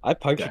 I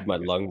punctured Go, my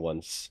go. lung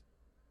once.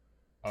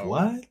 Oh.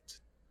 What?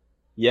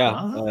 Yeah,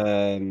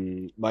 Huh?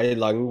 my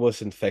lung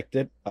was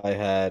infected. I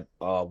had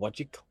what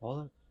do you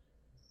call it?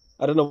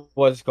 I don't know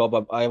what it's called,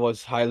 but I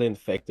was highly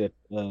infected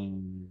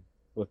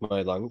with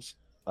my lungs.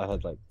 I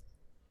had like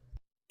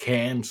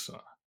Cancer.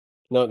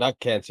 no, not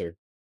cancer.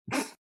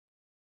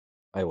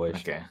 I wish.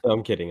 Okay. No,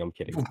 I'm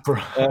kidding.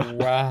 Bro.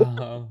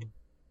 Wow.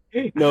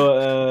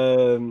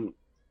 No,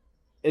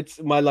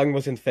 it's my lung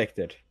was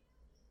infected.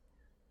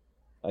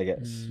 I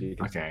guess you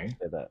can Okay.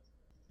 say that.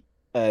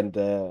 And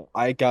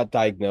I got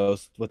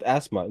diagnosed with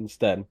asthma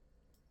instead.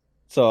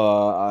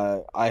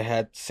 So I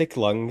had sick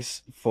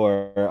lungs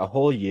for a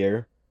whole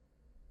year.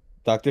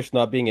 Doctors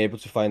not being able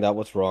to find out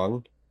what's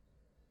wrong.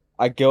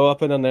 I go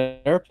up in an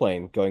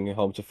airplane going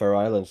home to Faroe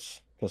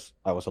Islands because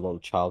I was a little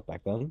child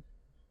back then.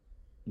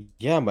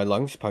 Yeah, my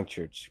lungs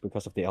punctured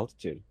because of the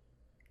altitude.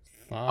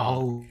 Fuck.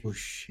 Oh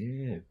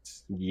shit.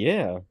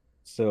 Yeah.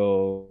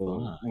 So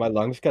Fuck. my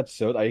lungs got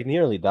soaked. I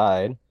nearly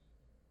died.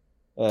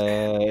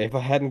 If I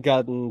hadn't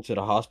gotten to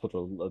the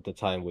hospital at the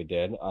time we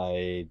did,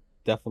 I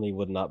definitely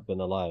would not have been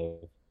alive.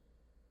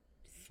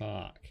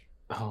 Fuck.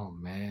 Oh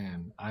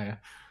man. I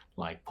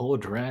like poor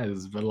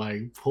Draz, but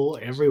like poor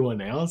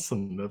everyone else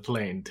on the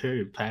plane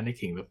too,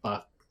 panicking the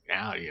fuck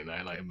out, you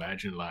know? Like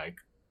imagine like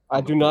I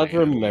on the do not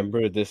plane and, like,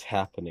 remember this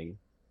happening.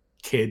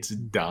 kids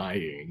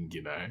dying,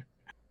 you know?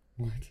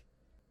 What?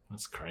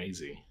 That's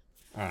crazy.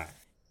 Alright.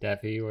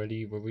 Daffy, what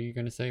were you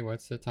gonna say?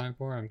 What's the time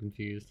for? I'm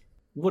confused.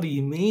 What do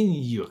you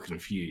mean you're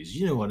confused?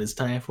 You know what it's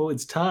time for?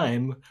 It's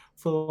time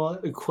for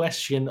a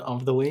question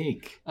of the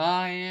week.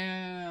 I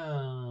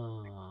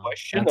am.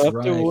 Question That's of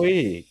the right.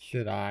 week.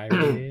 Should I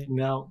read it?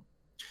 Now,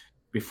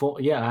 I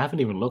haven't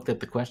even looked at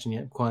the question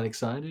yet. I'm quite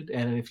excited.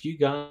 And if you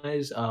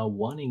guys are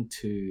wanting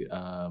to,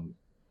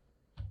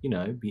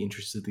 be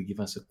interested to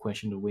give us a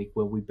question a week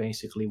where we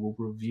basically will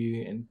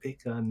review and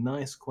pick a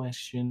nice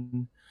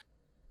question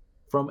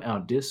from our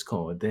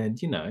Discord, then,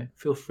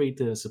 feel free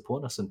to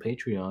support us on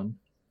Patreon,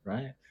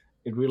 right?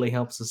 It really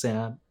helps us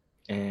out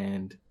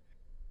and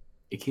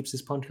it keeps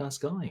this podcast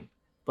going.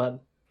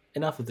 But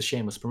enough of the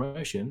shameless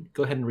promotion.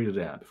 Go ahead and read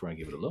it out before I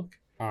give it a look.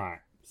 Alright.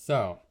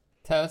 So,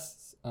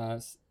 Tess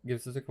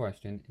gives us a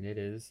question, and it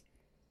is: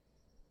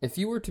 if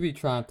you were to be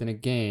trapped in a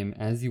game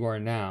as you are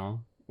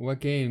now, what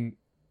game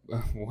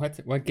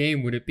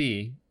would it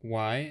be?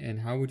 Why? And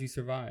how would you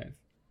survive?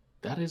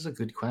 That is a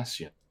good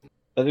question.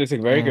 That is a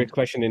very And- good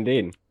question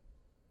indeed.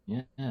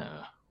 Yeah.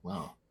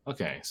 Well,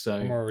 okay. So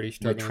I'm already we're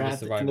struggling to trapped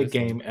survive in the this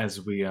game one.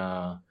 as we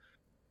are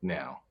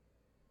now.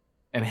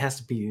 And it has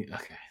to be,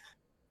 okay,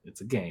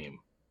 it's a game.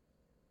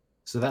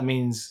 So that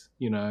means,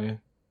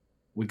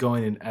 we're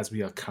going in as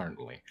we are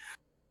currently.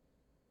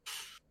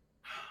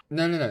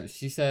 No.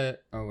 She said,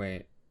 oh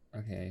wait.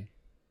 Okay.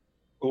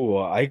 Oh,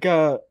 I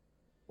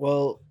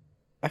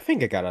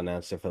think I got an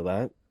answer for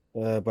that.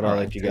 But I'll All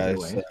let right, you take it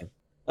guys.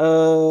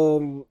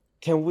 away.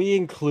 Can we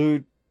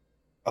include?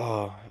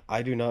 Oh,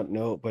 I do not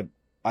know, but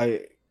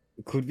I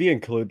could we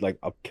include like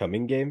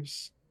upcoming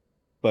games?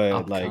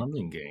 But like,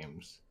 Upcoming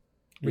games.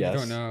 But you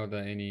don't yes, know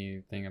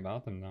anything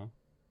about them though.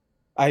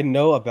 I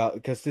know about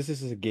because this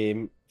is a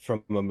game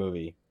from a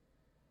movie.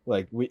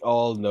 Like we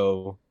all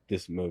know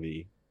this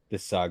movie,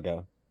 this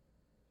saga.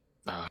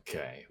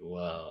 Okay,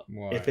 well,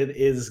 if What? it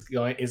is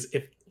going, is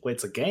if well,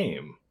 it's a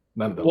game,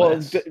 Well,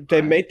 nonetheless,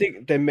 they right?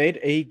 made they made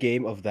a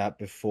game of that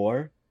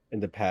before in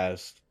the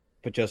past,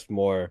 but just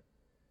more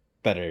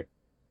better.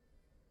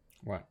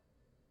 What?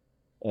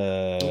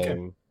 Okay.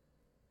 Um,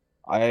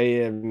 I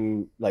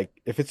am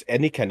like if it's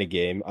any kind of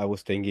game, I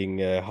was thinking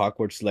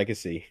Hogwarts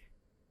Legacy.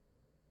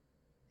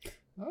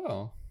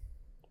 Oh.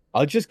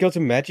 I'll just go to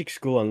magic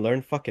school and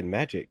learn fucking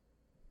magic.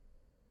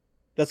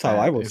 That's how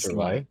I That will is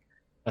survive.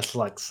 that's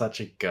like such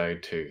a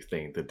go-to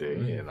thing to do,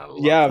 Mm. and I love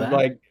Yeah, that.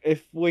 like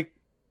if we,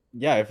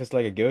 yeah, if it's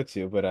like a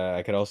go-to, but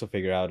I could also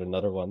figure out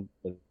another one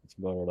that's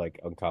more like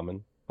uncommon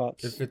If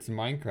thoughts. it's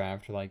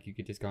Minecraft, like you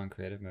could just go in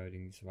creative mode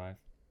and you survive.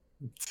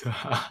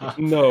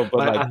 No,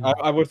 but Like, like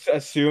I would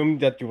assume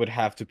that you would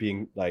have to be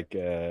in like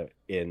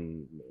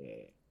in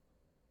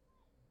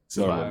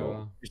normal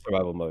mode, Survival.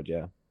 survival mode.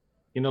 Yeah.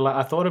 like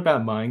I thought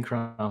about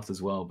Minecraft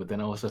as well, but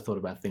then I also thought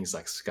about things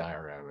like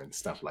Skyrim and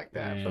stuff like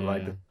that. But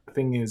like Yeah. the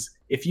thing is,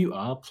 if you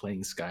are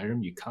playing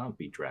Skyrim, you can't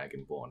be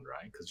Dragonborn,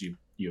 right? Because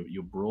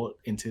you're brought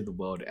into the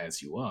world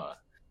as you are,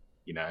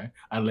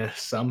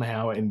 unless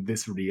somehow in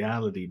this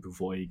reality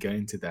before you go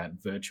into that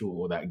virtual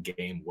or that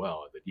game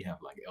world that you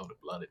have like elder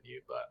blood in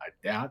you. But I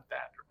doubt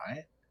that,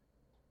 right?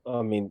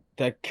 I mean,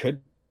 that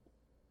could,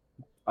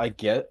 I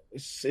guess,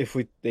 if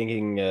we're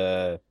thinking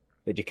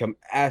that you come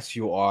as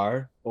you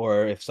are,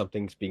 or if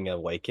something's being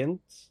awakened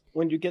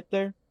when you get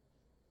there.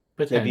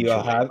 Maybe you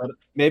Potentially, have but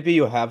maybe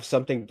you have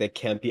something that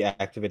can't be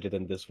activated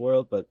in this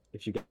world, but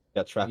if you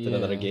get trapped in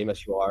another Yeah. game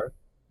as you are,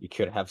 you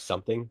could have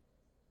something.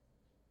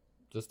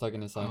 Just like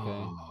an isekai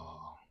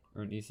oh,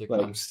 or an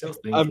Like I'm isekai. still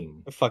I'm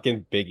thinking. a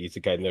fucking big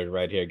isekai nerd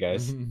right here,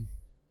 guys.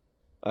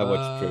 I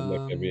watch pretty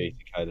much every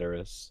um, isekai there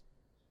is.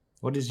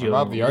 what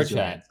about What VR is your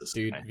chat, answer,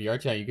 dude? Sky? VR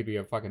chat, you could be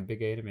a fucking big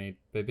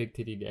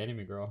titty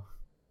anime girl.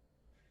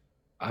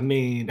 I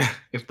mean,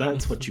 if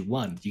that's what you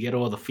want, you get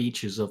all the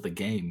features of the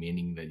game,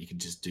 meaning that you can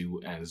just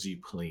do as you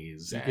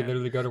please. You could And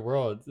literally go to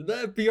worlds.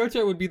 That VR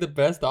chat would be the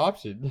best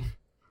option.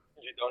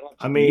 You don't have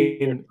I to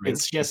eat or mean, drink.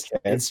 You can.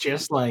 it's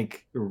just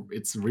like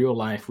it's real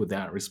life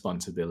without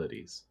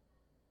responsibilities.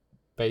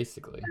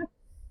 Basically.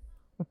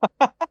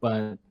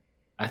 But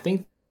I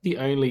think the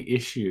only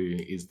issue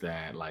is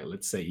that, like,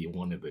 let's say you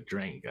wanted a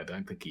drink, I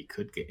don't think you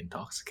could get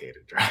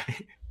intoxicated,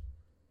 right?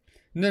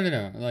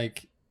 No.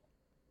 Like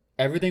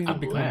everything would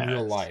become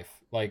real Unless, life.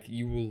 Like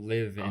you will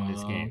live in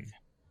this uh, game.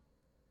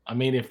 I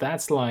mean, if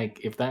that's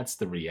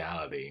the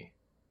reality,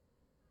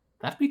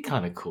 that'd be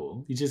kind of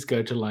cool. You just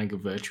go to like a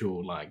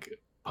virtual like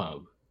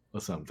pub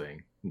or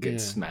something and get Yeah.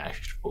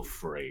 smashed for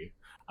free.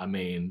 I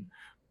mean,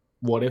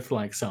 what if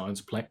like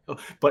someone's playing?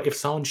 But if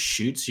someone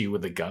shoots you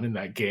with a gun in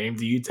that game,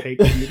 do you take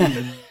anything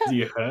that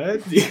you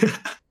heard?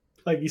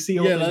 Like you see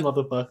all Yeah, these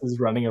motherfuckers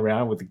running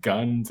around with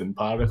guns and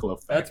particle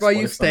that's effects. why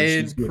What you if someone stay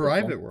shoots in you with a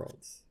gun? private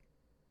worlds.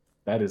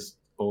 That is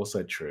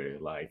also true.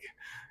 Like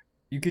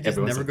You could just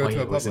everyone's never like, go "Why are to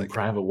you a always in public.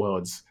 private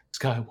worlds,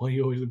 Sky? Why are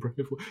you always in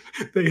private worlds?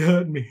 They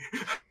hurt me.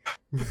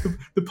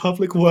 The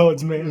public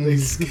worlds, man. They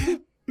scare."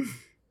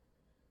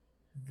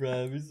 Bro,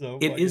 it'd be so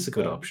It fucking is a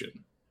good fun.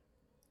 option.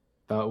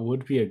 That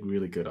would be a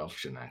really good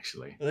option,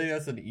 actually. I think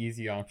that's an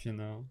easy option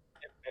though.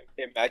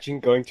 Imagine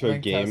going I to a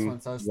think Tess game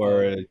wants us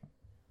where to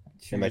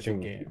choose a imagine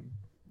game,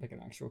 like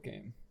an actual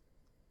game.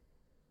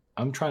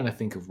 I'm trying to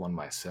think of one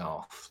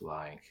myself.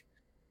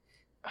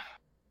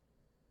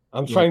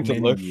 I'm Like trying to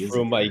many look years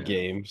through my ago,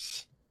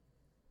 games.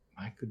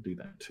 I could do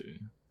that too.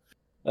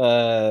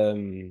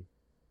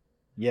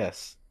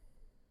 Yes.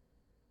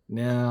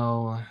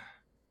 Now,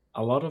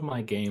 a lot of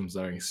my games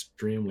are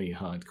extremely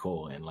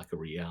hardcore and like a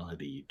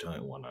reality you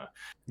don't want to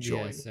Yeah,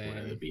 join, whether same.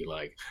 it be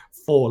like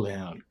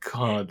Fallout,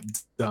 COD,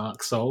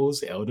 Dark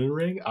Souls, Elden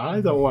Ring. I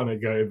don't want to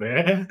go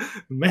there,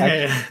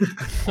 man.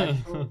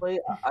 Actually,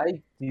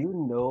 I do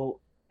know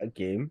a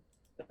game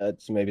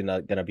that's maybe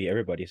not gonna be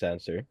everybody's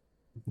answer.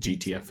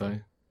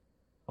 GTFO,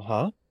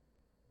 Huh?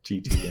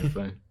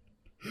 GTFO.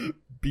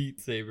 Beat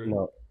Saber.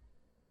 No,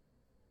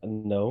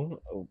 no.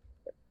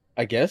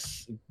 I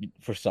guess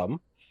for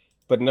some,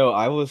 but no.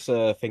 I was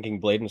thinking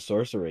Blade and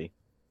Sorcery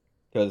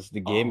because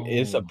the game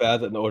is Oh,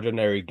 about an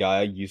ordinary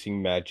guy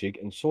using magic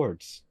and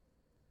swords.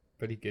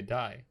 But he could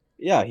die.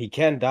 Yeah, he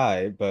can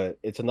die, but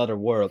it's another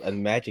world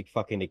and magic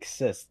fucking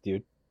exists,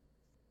 dude.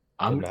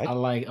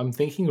 Imagine. I'm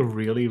thinking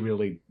really,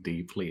 really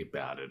deeply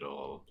about it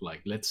all.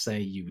 Like, let's say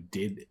you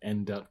did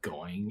end up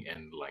going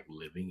and like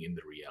living in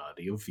the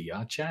reality of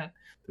VR chat,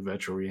 the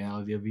virtual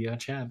reality of VR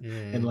chat,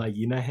 and Yeah. like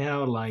you know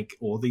how like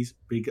all these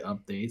big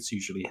updates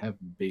usually have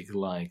big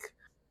like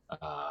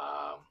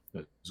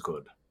it's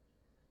good.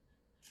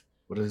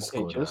 What is it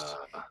called? Changes.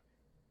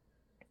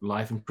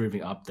 Life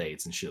improving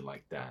updates and shit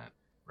like that,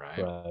 right?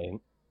 Right.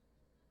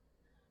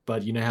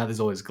 But you know how there's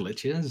always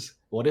glitches?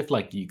 What if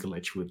like you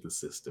glitch with the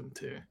system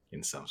too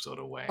in some sort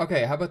of way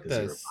Okay, how about because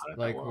you're a this? part of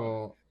that Like, world?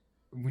 well,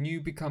 when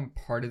you become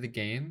part of the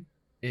game,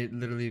 it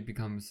literally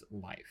becomes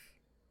life.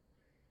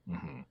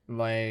 Hmm.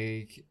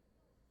 Like,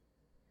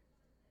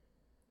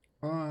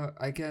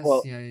 I guess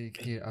Well, yeah, you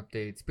can get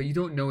updates, but you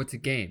don't know it's a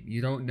game.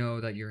 You don't know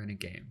that you're in a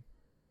game.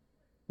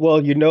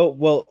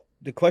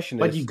 the question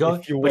But you is, go,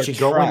 if you were but you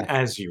go in trapped,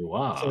 as you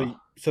so are. y-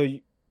 so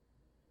y-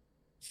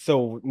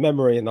 so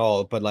memory and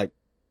all, but like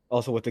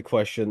also with the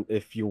question,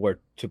 if you were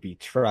to be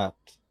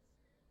trapped,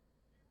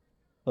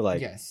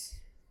 like Yes.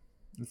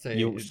 Let's say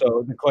you,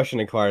 so the question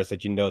inquires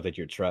that you know that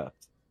you're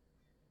trapped.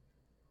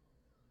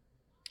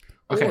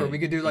 or we Okay,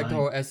 could do like the like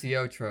whole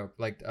SEO trope,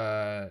 like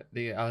the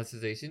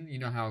Alicization. You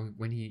know how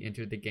when he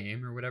entered the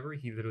game or whatever,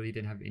 he literally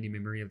didn't have any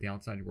memory of the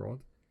outside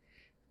world.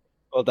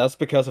 Well, that's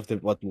because of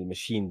what the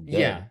machine did.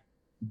 Yeah.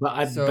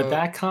 but So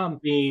that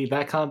can't be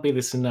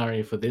the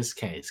scenario for this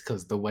case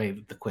because the way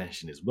that the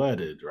question is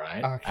worded,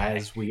 right? okay.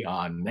 As we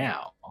are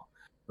now,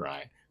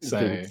 right? Getting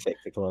So,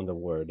 technical on the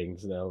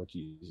wordings now.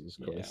 Jesus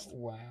Yeah. Christ.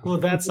 Wow. well,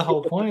 that's the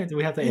whole point.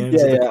 We have to Yeah,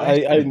 answer the yeah. I,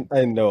 question. I,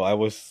 I know. I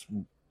was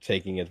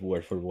taking it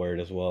word for word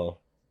as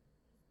well.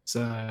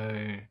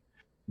 So,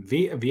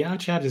 VR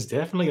chat is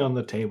definitely on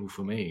the table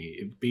for me.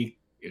 It'd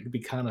be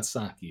kind of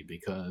sucky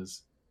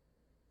because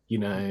you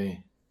know,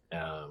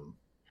 um,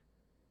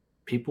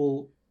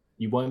 people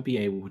you won't be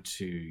able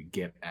to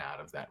get out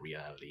of that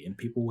reality, and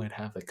people won't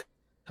have to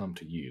come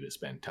to you to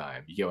spend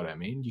time. You get what I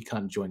mean? You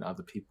can't join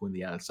other people in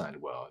the outside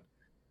world.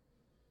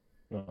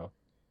 Uh-huh.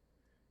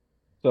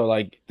 So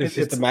like It's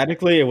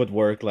systematically, it would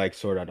work like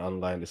sort of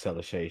online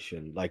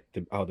deceleration, like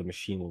how the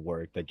machine would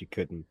work, that you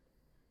couldn't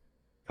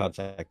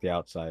contact the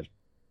outside.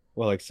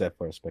 Well, except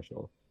for a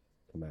special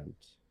command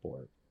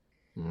for it.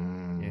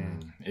 Yeah.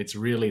 it's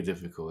really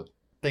difficult.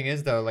 Thing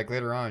is though, like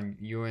later on,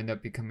 you end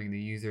up becoming the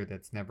user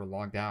that's never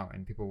logged out,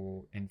 and people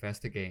will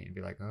investigate and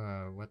be like,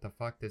 "Oh, what the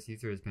fuck? This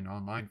user has been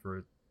online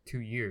for 2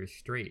 years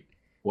straight."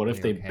 What Are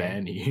if they they okay?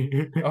 ban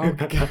you? Oh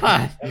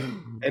god.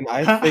 And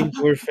I think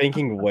we're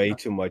thinking way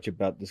too much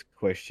about this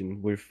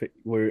question.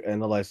 We're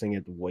analyzing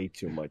it way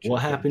too much, I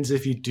What think. happens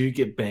if you do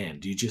get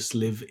banned? Do you just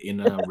live in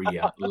a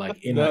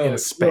like in a No.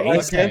 Well, I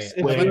space Okay. guess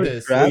How if about you're where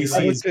this? all Would you trapped, you I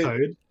see like? would is say,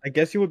 code? I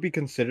guess you would be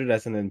considered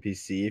as an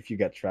NPC if you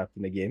got trapped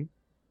in the game,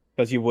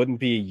 because you wouldn't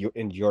be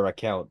in your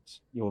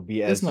account. You will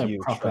be There's as no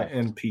you proper trapped.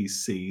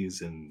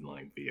 NPCs in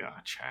like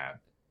VR chat.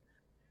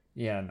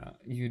 Yeah, no.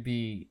 You'd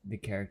be the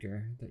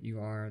character that you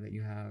are, that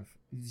you have.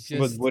 It's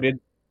But just would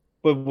it?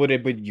 But would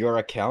it be your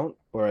account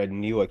or a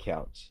new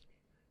account?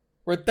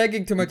 we're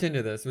thinking too much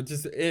into this. Which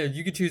is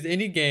you could choose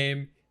any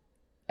game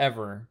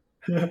ever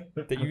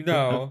that you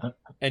know,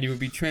 and you would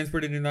be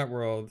transported in that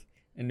world.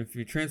 And if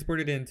you're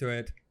transported into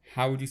it,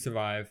 how would you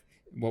survive?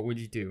 What would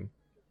you do?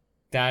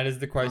 That is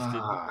the question.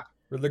 Ah,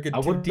 We're looking I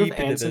too would have deep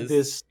into answered this.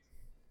 this.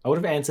 I would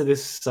have answered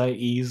this so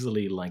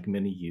easily like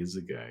many years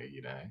ago,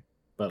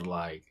 But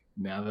like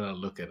now that I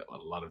look at a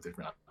lot of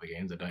different other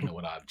games, I don't know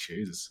what I'd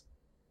choose.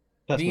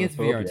 Me, it's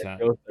VR Phasmophobia. chat.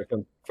 Ghosts are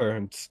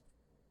confirmed.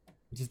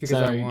 Just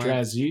because I So, want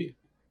Draz, you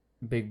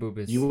big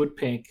you boobas. would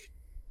pick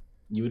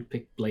you would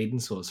pick Blade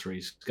and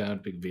Sorcery. Sky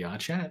would pick VR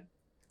chat.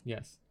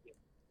 Yes.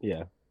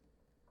 Yeah.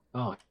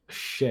 Oh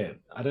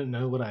shit! I don't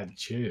know what I'd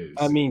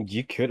I choose. mean,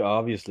 you could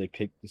obviously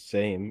pick the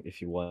same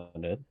if you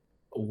wanted.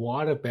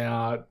 What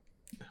about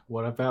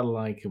what about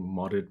like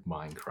modded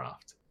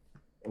Minecraft?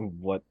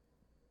 What,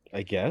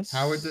 I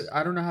How would guess?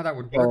 I don't know how that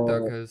would work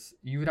though, because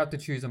you would have to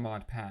choose a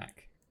mod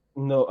pack.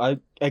 No,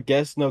 I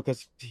guess no,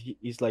 because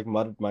he's like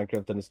modded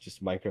Minecraft, and it's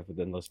just Minecraft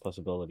within those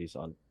possibilities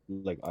on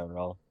like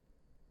IRL.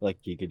 Like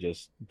you could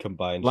just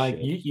combine Like shit.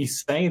 you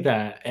say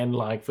that, and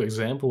like for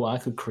example, I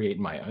could create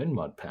my own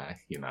mod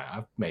pack.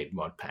 I've made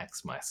mod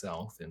packs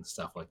myself and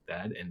stuff like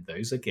that, and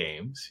those are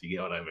games. You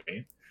get what I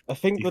mean? I Do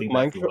think you with think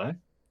that could Minecraft, work?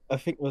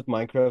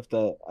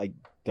 I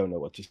don't know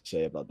what to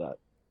say about that.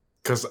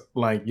 Because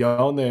like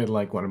y'all know,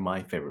 like one of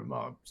my favorite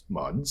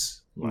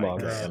mods, like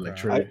Mods.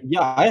 Bruh.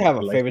 I have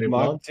a favorite electric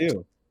mod mods.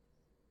 too.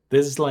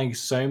 There's like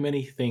so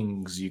many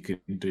things you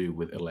could do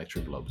with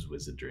Electroblob's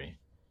wizardry.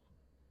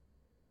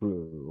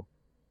 True.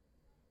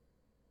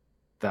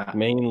 That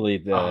Mainly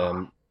the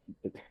ah,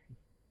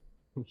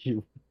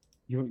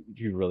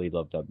 you really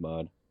love that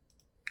mod.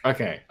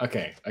 okay.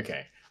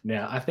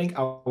 Now I think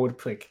I would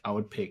pick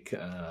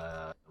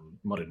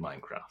modded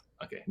Minecraft.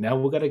 Okay. Now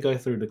we're gonna go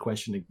through the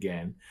question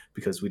again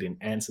because we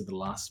didn't answer the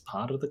last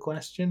part of the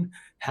question.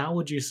 How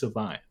would you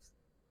survive?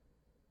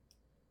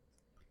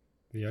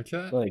 VR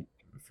chat? Like,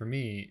 For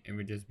me, it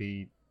would just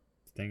be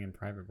staying in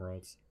private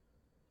worlds.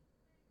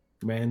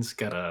 Man's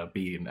gotta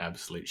be an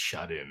absolute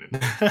shut in.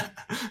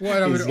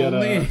 What, I would He's gotta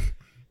only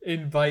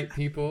invite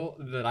people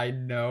that I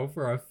know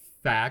for a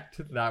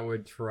fact that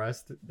would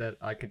trust, that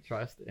I could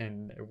trust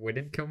and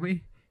wouldn't kill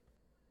me?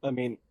 I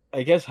mean,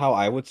 I guess how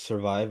I would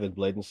survive in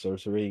Blade and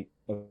Sorcery.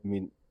 I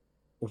mean,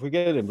 if we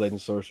get it in Blade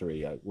and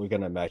Sorcery, we're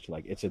gonna imagine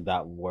like it's in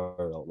that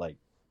world. Like,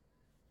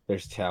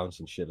 there's towns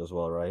and shit as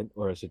well, right?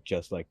 Or is it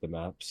just like the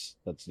maps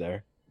that's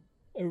there?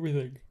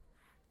 Everything.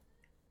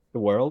 The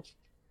world?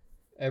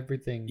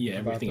 everything. Yeah,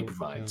 about everything it the-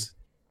 provides.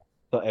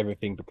 So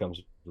everything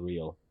becomes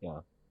real. Yeah.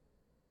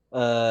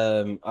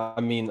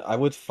 I mean, I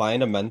would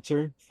find a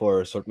mentor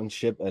for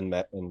swordsmanship and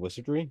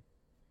wizardry,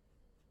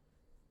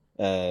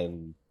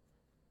 and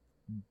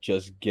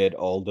just get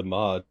all the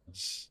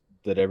mods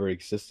that ever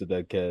existed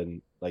that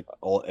can like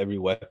every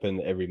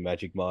weapon, every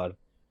magic mod,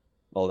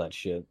 all that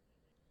shit.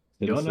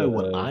 You don't Since know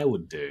what I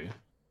would do?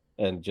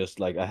 and just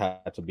like I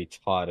had to be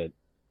taught it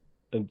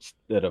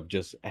instead of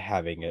just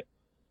having it.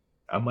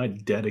 I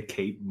might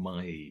dedicate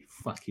my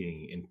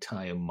fucking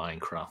entire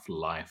Minecraft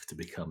life to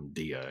become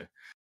Dio.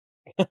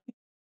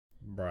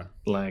 Bruh.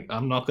 Like,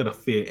 I'm not gonna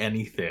fear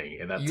anything,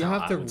 and that's You how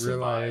have I to would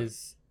survive.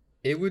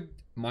 realize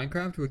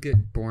Minecraft would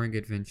get boring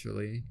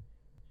eventually.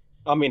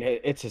 I mean,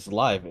 it's his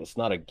life. It's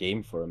not a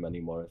game for him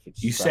anymore. If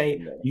it's You stuck say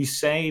in there. you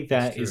say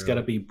That's that it's true.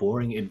 gonna be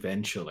boring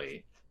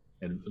eventually,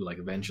 and like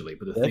eventually.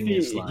 But the If thing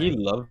is, he like,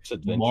 loves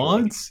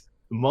adventuring.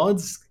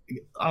 mods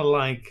are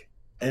like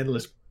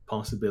endless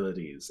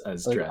possibilities,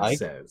 as Like, Draz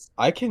says.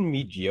 I can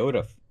meet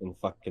Yoda in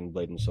fucking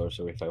Blade and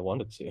Sorcery if I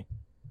wanted to.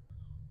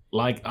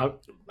 Like,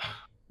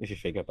 If you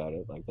think about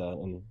it like that,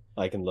 and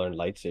I can learn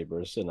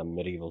lightsabers in a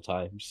medieval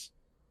times.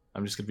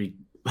 I'm just gonna be.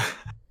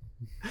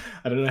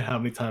 I don't know how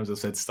many times I've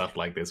said stuff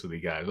like this with you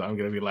guys. I'm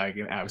gonna be like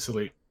an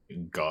absolute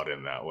god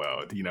in that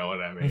world. You know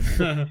what I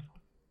mean?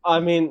 I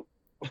mean,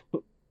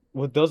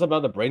 with those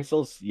amount of brain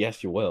cells,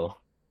 yes, you will.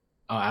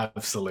 Oh,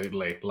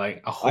 absolutely.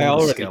 Like a I horde of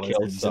already killed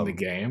skeletons in the some.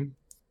 game.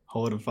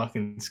 Horde of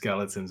fucking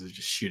skeletons are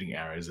just shooting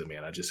arrows at me,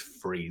 and I just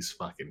freeze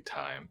fucking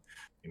time.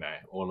 You know,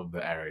 all of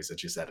the arrows are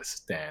just at a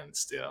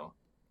standstill.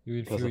 You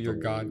would Because feel of your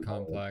the god weird-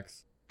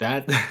 complex.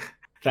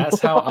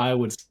 That's how I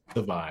would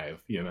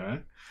survive. You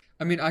know.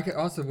 I mean, I could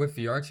also with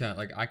VR chat,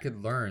 like I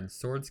could learn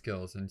sword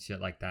skills and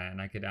shit like that,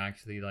 and I could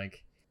actually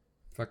like,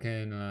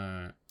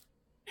 fucking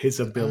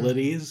His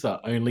abilities are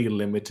only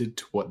limited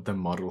to what the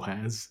model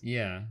has.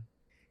 yeah,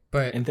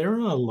 but And there are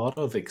a lot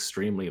of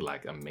extremely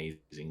like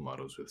amazing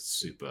models with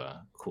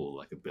super cool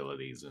like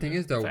abilities. And thing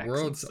is, though, effects and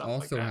worlds stuff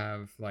also like that.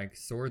 have like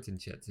swords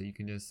and shit, so you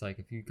can just like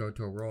if you go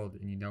to a world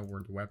and you know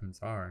where the weapons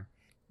are,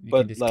 you But,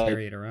 can just like-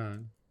 carry it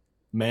around.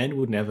 Man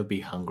would never be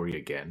hungry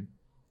again.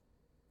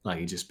 Like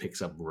he just picks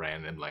up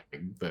random like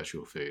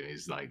virtual food. And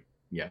he's like,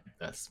 yeah,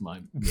 that's my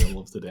meal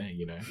of the day.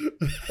 You know.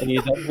 And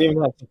you don't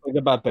even have to think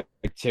about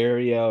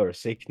bacteria or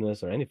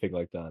sickness or anything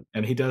like that.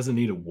 And he doesn't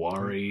need to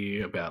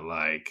worry about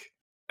like.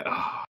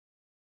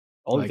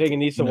 Only Like, thing he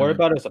needs to you worry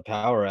know- about is a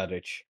power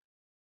outage.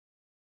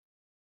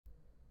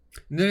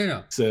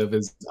 No.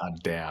 Servers are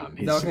down.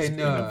 He's Okay, just in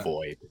no. a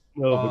void.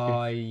 No,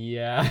 Oh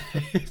yeah,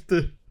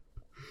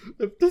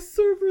 if the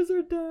servers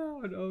are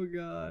down, oh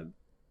god.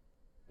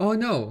 Oh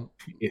no.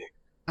 Yeah.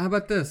 How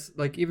about this?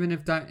 Like even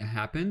if that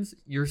happens,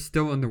 you're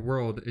still in the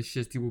world. It's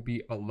just you will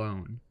be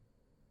alone.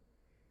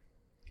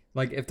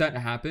 Like if that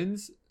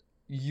happens,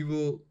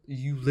 you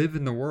live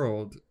in the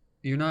world.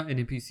 You're not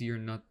an NPC. You're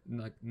not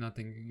like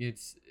nothing.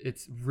 It's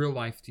real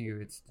life to you.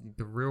 It's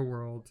the real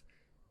world.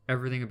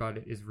 Everything about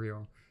it is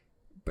real.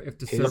 But if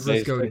the His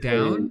servers go basically-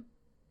 down,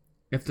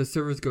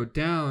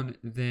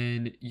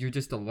 then you're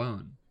just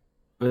alone.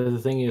 But the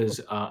thing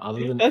is,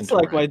 other than That's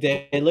like my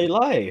interact- daily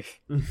life.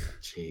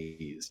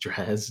 Jeez,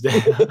 Draz.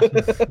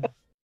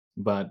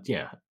 But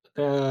yeah,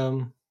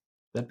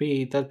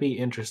 that'd be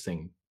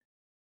interesting,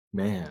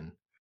 man.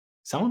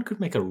 Someone could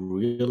make a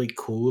really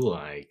cool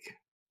like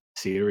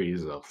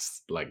series of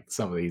like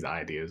some of these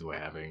ideas we're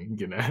having.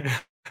 You know,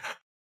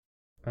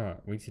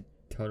 We should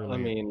totally. I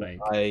mean, like,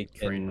 I trademark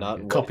cannot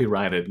it. wait.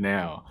 copyright it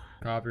now.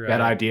 Copyright.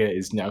 That idea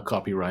is now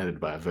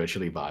copyrighted by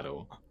Virtually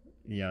Vital.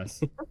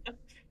 Yes.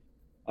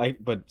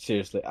 But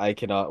seriously, I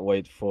cannot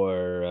wait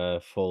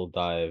for full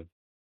dive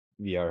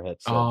VR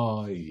headset.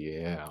 Oh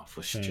yeah,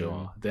 for Same.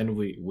 sure. Then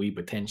we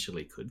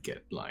potentially could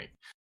get like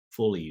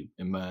fully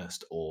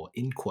immersed or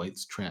in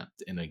quotes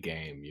trapped in a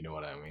game. You know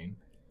what I mean?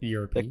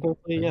 ERP.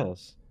 Technically, right?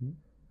 yes.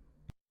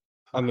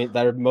 I mean,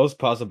 that are most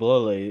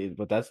possibility,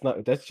 but that's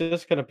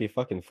just gonna be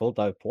fucking full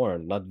dive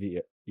porn, not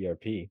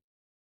ERP.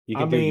 You I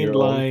can do mean, your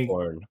like- own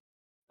porn.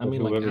 I With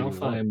mean, like whoever you Alpha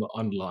want.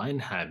 Online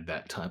had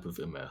that type of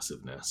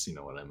immersiveness. You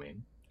know what I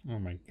mean? Oh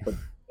my god.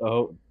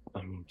 Oh,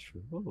 I mean,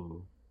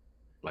 true.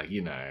 Like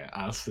you know,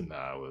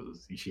 Asuna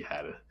she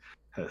had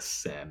her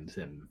sand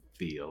and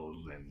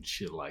field and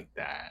shit like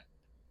that.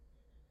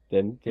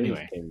 Then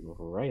Anyway. came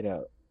right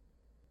out.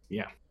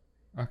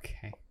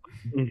 Okay.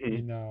 Mhm.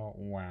 You know,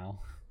 wow.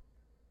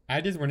 I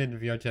just went into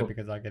VR chat Oh.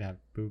 because I could have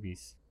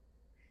boobies.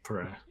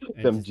 For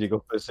and Them just jiggle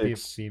be a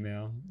physics.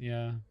 female.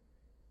 Yeah.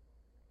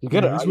 You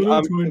gotta, I'm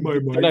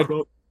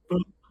gonna-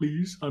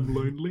 please? I'm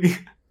lonely.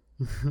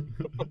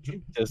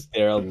 just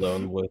there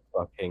alone with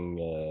fucking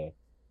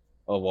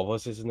oh, what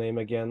was his name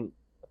again?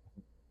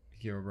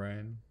 Hero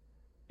Brian.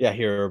 Yeah,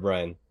 Hero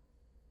Brian.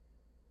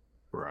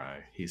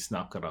 Right, he's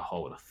not gonna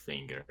hold a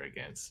finger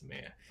against me.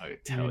 I can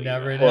tell You you.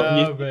 never that. Well,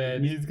 know, he's-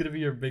 man. He's gonna be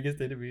your biggest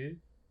enemy.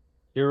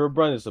 Hero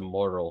Brian is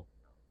immortal.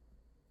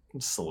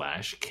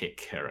 Slash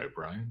kick Hero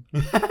Brian.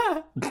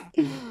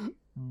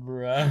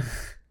 Bruh.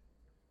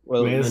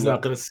 Well, Man's you know,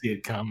 not gonna see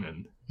it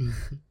coming.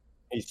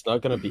 He's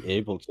not gonna be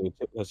able to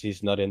because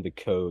he's not in the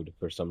code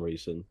for some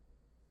reason.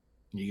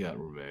 You got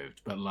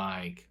removed. But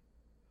like,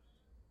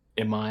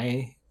 am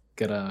I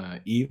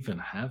gonna even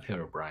have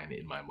Herobrine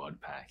in my mod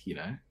pack, you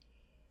know?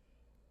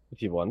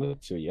 If you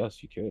wanted to,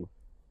 yes, you could.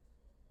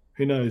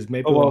 Who knows?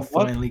 Maybe Oh, I'll well,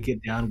 what? finally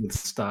get down with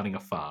starting a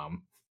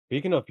farm.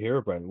 Speaking of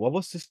Herobrine, what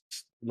was this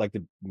like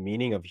the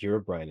meaning of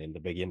Herobrine in the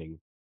beginning?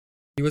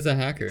 He was a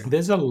hacker.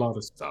 There's a lot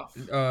of stuff.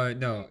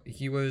 No,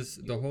 he was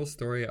the whole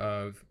story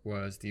of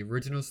was the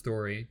original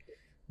story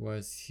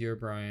was here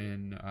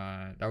Brian.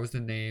 That was the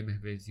name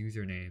of his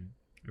username.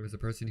 It was a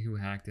person who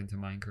hacked into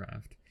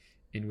Minecraft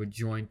and would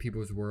join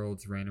people's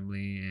worlds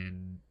randomly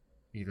and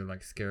either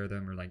like scare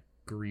them or like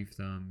grief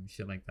them,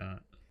 shit like that.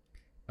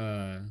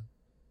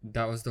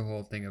 That was the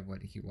whole thing of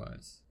what he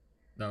was.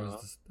 That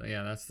was just,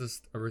 yeah, that's the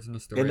original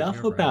story.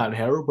 Enough about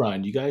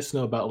Herobrine. You guys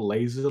know about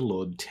Laser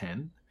Lord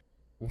 10?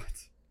 What?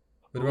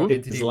 What about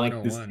Entity He's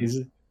like this.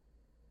 101?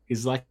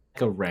 He's like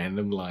a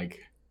random like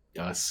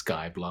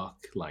Skyblock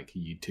like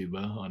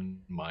YouTuber on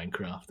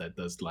Minecraft that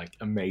does like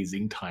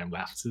amazing time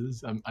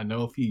lapses. I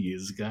know a few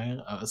years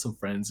ago, some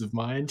friends of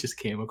mine just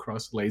came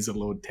across Laser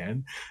Lord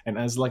 10, and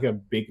as like a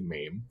big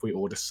meme, we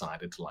all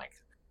decided to like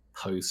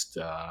post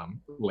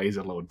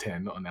Laser Lord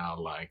 10 on our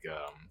like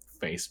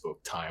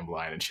Facebook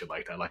timeline and shit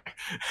like that. Like,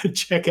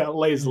 check out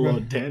Laser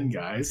Lord 10,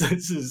 guys.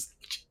 This is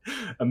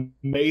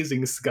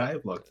amazing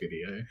Skyblock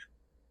video.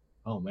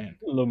 Oh man,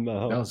 that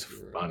was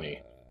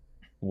funny.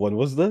 When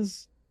was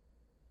this?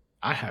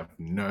 I have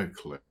no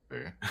clue.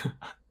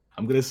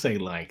 I'm gonna say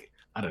like,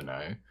 I don't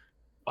know,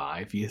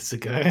 5 years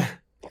ago.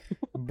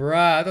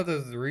 Bruh, I thought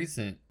this was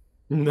recent.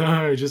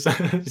 No, just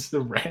a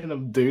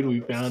random dude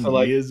we found So,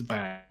 like- years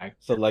back.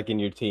 So like in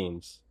your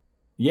teens.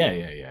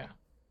 Yeah.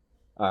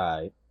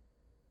 Alright.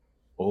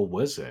 Or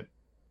was it?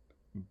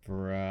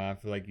 Bruh, I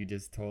feel like you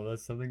just told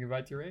us something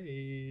about your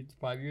age.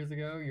 5 years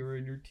ago, you were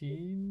in your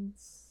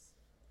teens.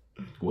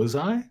 Was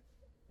I?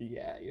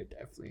 Yeah, you're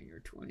definitely in your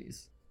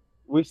 20s.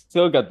 We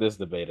still got this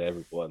debate,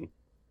 everyone.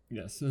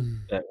 Yes.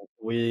 That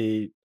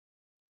we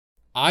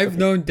I've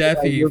known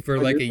Deffy you're- for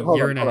like a hold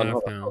year on, and a hold on, half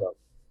hold on, now.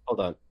 Hold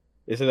on.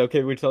 Is it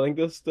okay we're telling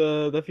this,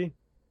 Duffy?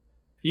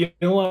 You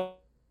know what?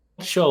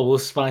 Sure, we'll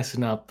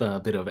spicing up a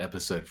bit of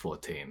episode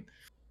 14.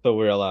 So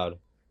we're allowed.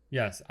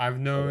 Yes, I've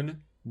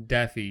known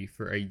Deffy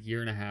for a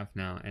year and a half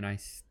now, and I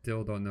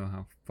still don't know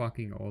how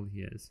fucking old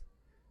he is.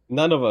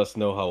 None of us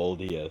know how old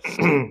he is.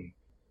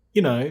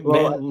 You know,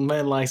 Well,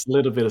 man likes a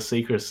little bit of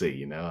secrecy,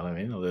 you know what I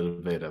mean? A little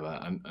bit of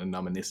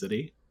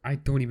anonymity. I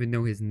don't even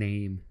know his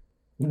name.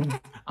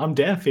 I'm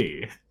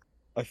Daffy.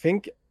 I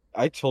think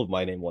I told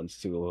my name once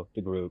to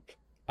the group.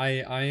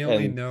 I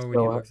only And know what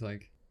so he I- looks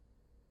like.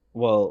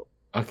 Well,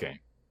 Okay.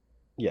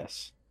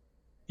 yes.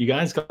 You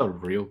guys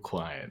got real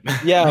quiet.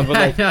 Yeah, but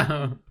like, I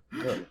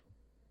know.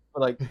 but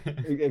like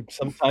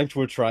sometimes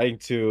we're trying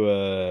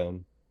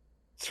to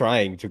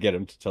get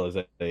him to tell his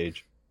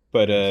age,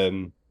 but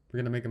We're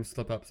gonna make him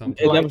slip up it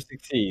sometime. never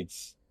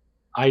succeeds.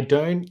 I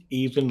don't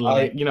even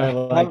like, you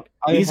know, like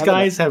I these haven't-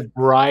 guys have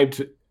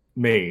bribed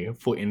me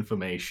for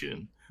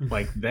information.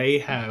 Like they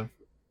have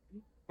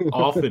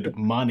offered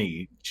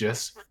money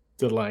just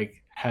to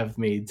like have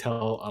me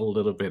tell a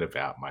little bit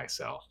about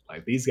myself.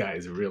 Like these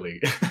guys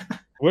really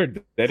We're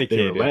they're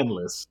dedicated.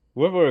 relentless.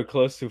 We were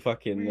close to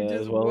fucking We as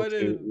just well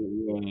wouldn't.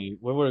 we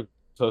were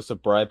close to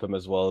bribe him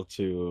as well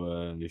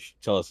to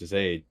tell us his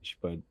age,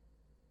 but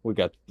we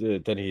got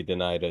then he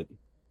denied it.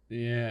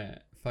 Yeah,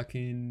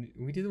 fucking.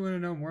 We just want to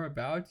know more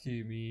about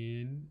you,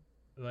 man.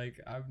 Like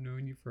I've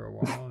known you for a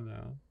while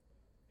now.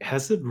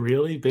 Has it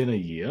really been a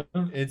year?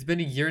 It's been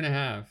a year and a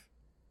half.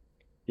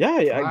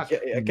 Yeah, Fuck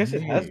I guess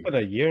it has me. been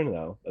a year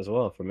now as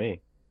well for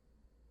me.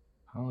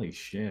 Holy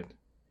shit.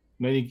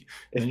 No, you,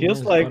 It no, you feels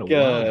guys like got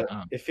a while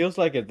now. it feels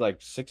like it's like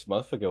 6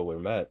 months ago we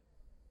met.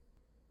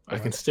 I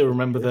can still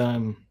remember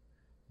them.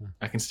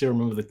 I can still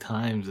remember the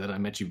times that I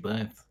met you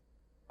both.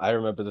 I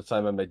remember the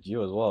time I met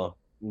you as well.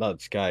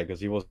 Not Sky, because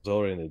he was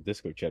already in the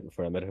Discord chat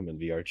before I met him in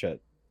VR chat.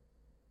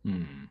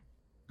 Hmm.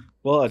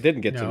 Well, I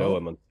didn't get to know No.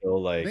 him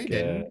until like No, you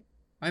didn't.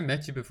 I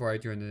met you before I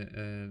joined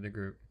the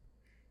group.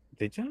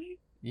 did I?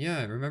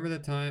 Yeah, remember the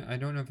time? I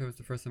don't know if it was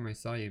the first time I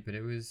saw you, but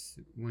it was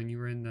when you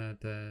were in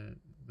the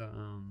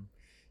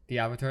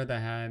avatar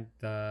that had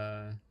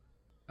the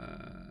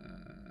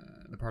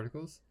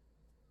particles.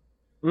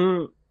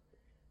 Oh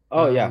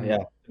yeah, Um, yeah. Yeah,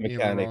 we were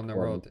Mechanic all in the one.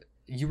 world.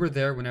 You were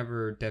there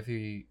whenever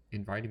Defi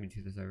invited me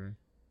to the server.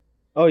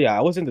 Oh yeah,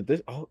 I was in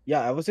the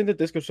I was in the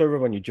Discord server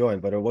when you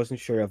joined, but I wasn't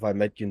sure if I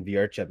met you in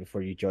VR chat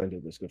before you joined the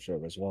Discord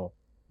server as well.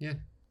 Yeah.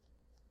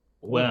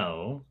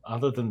 Well,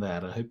 other than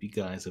that, I hope you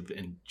guys have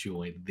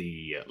enjoyed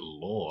the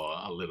lore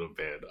a little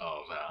bit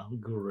of our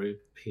group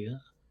here.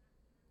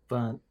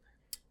 But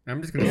I'm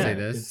just gonna yeah, say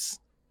this. it's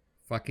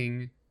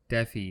Fucking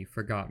Defi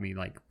forgot me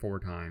like 4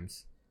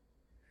 times.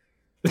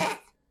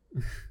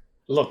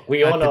 look,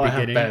 we At all the know I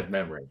have beginning. bad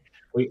memory.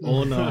 We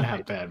all know I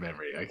have bad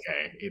memory,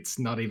 okay? It's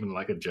not even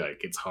like a joke.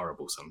 It's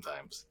horrible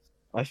sometimes.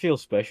 I feel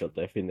special.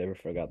 Definitely never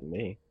forgotten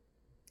me.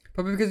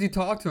 Probably because you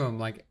talked to him,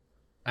 like,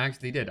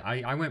 actually did.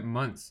 I went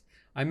months.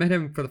 I met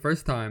him for the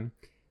first time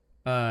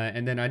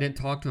And then I didn't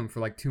talk to him for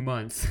like 2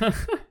 months.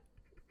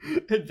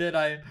 and then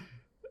I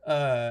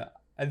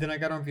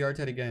got on VR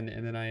chat again,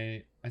 and then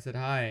I said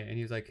hi, and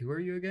he was like, "Who are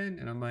you again?"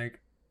 And I'm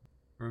like,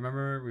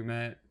 "Remember we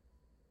met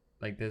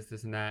like this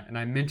and that." And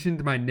I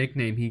mentioned my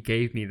nickname he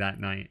gave me that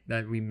night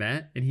that we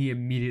met, and he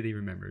immediately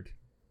remembered.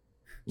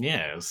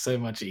 Yeah, it was so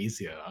much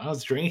easier. I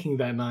was drinking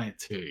that night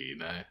too, you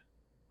know.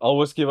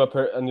 Always give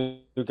a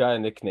new guy a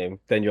nickname,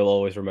 then you'll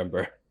always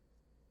remember.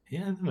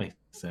 Yeah, that makes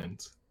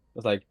sense.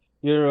 It's like,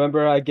 you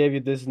remember I gave you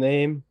this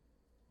name?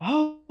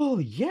 Oh,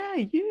 yeah,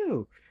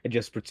 you. And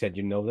just pretend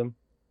you know them.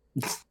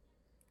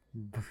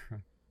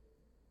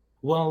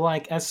 Well,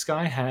 like as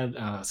Sky had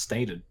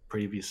stated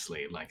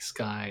previously, like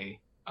Sky,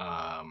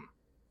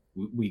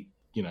 we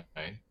you know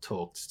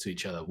talked to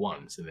each other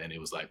once, and then it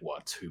was like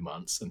what 2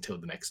 months until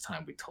the next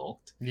time we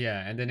talked,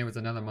 Yeah, and then it was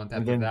another month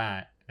and after then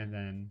that, and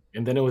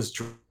then it was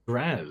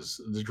Draz.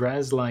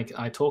 Draz, like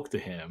I talked to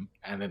him,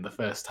 and then the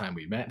first time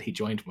we met, he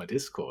joined my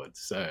Discord,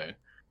 so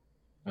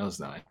that was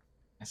nice.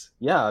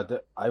 Yeah,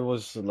 I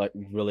was like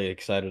really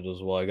excited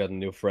as well. I got a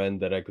new friend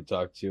that I could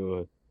talk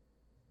to.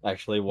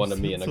 Actually, wanted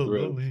me in a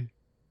group.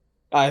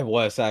 I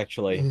was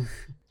actually.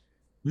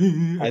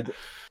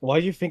 Why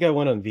do you think I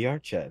went on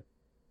VR chat?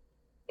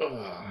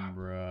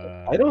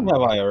 Bruh. I don't have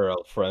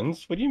IRL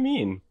friends. What do you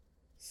mean?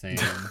 Same.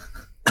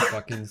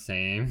 Fucking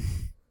same.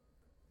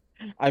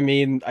 I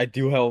mean, I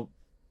do have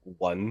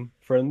one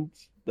friend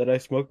that I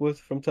smoke with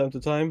from time to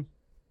time,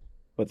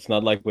 but it's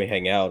not like we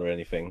hang out or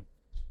anything.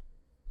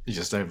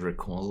 Just over a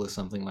call or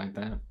something like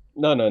that.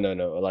 No.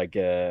 Like,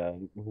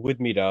 we'd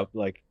meet up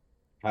like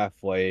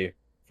halfway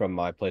from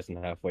my place and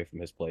halfway from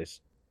his place,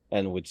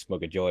 and we'd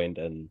smoke a joint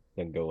and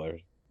then go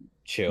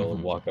chill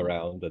and walk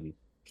around and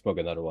smoke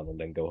another one and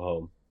then go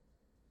home.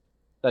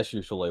 That's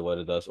usually what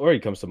it does. Or he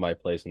comes to my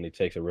place and he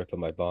takes a rip of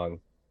my bong.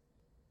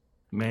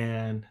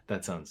 Man,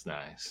 that sounds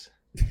nice.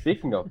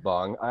 Speaking of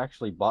bong, I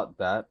actually bought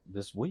that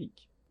this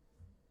week.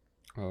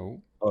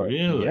 Oh.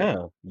 Really?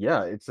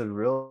 Yeah. It's a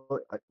real.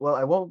 Well,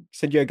 I won't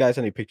send you guys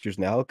any pictures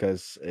now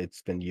because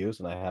it's been used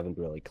and I haven't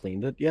really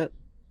cleaned it yet.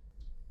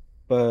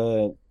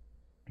 But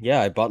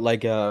yeah, I bought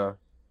like a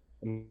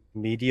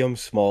medium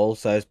small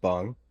size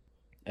bong,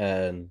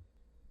 and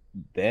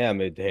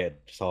damn, it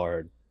hits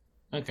hard.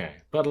 Okay,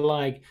 but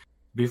like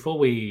before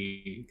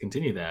we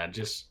continue that,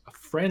 just a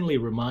friendly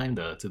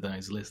reminder to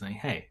those listening: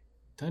 hey,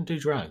 don't do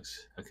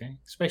drugs, okay?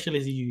 Especially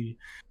you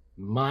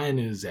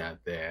minors out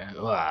there.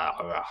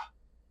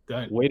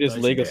 Weed is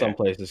Don't you legal dare. some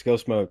places. Go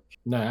smoke.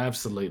 No,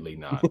 absolutely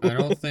not. I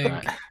don't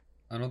think.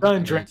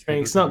 Don't drink.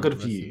 It's not good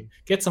for listen. you.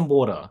 Get some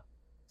water.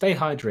 Stay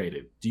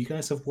hydrated. Do you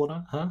guys have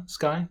water? Huh?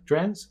 Sky?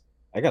 Draz?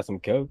 I got some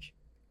coke.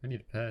 I need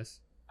to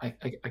piss. I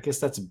guess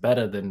that's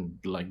better than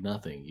like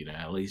nothing, you know.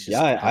 At least just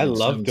Yeah, I having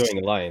love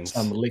doing lines.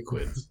 some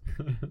liquids.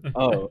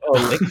 Oh,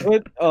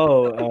 liquid?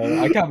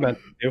 I got meant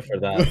to do for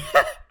that.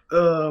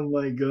 Oh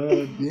my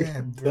god!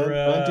 Yeah,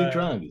 don't do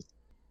drugs.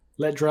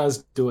 Let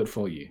Draz do it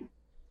for you.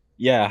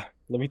 Yeah,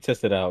 let me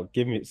test it out.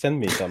 Send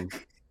me some.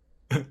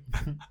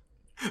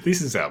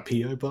 This is our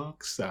PO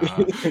box.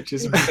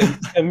 Just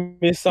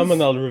send me some,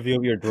 and I'll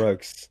review your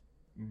drugs.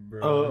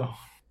 oh,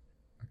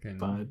 okay.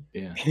 but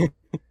yeah.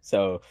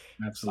 So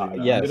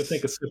absolutely. yes, I'm gonna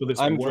take a sip of this.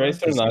 I'm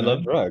Draz and I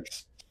love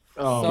drugs.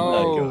 Oh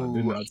my god!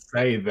 Do not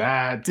say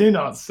that. Do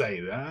not say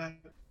that.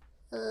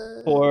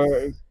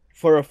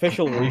 For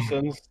official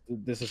reasons,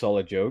 this is all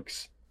a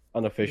jokes.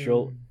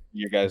 Unofficial,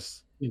 you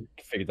guys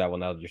figured that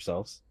one out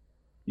yourselves.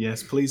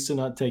 Yes, please do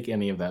not take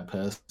any of that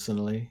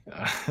personally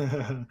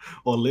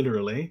or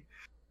literally.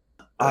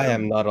 I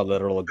am not a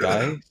literal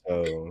guy,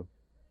 so.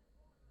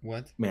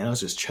 What? Man, I was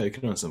just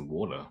choking on some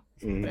water.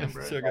 Damn,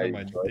 bro. Choking on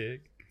my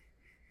dick.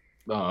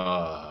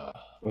 I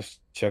was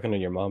choking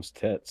on your mom's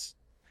tits.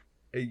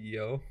 Hey,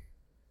 yo.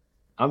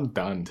 I'm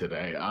done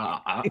today.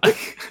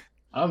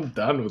 I'm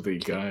done with you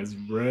guys,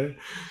 bro.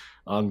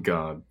 On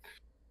God.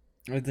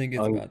 I think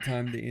it's about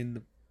time to end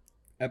the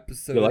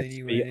episode you like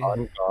anyway. To be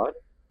on God?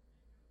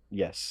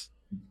 Yes.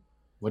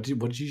 What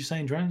did you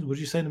say, Draz? What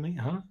did you say to me?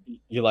 Huh?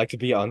 You like to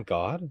be on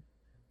God?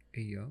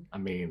 Hey, yo. I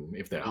mean,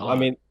 if they're hot.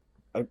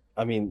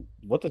 I mean,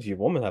 what does your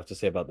woman have to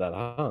say about that,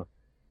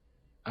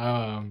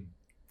 huh?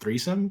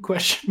 Threesome?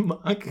 Question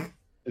mark.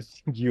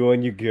 You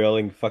and your girl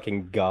in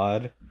fucking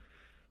God.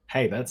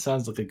 Hey, that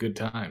sounds like a good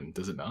time,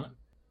 does it not?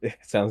 It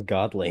sounds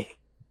godly.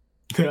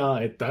 Yeah,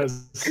 it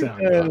does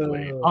sound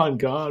godly. On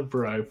God,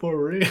 bro, for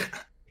real.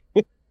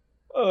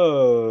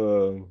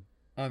 Oh.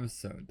 I'm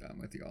so done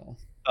with y'all.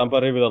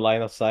 Somebody with a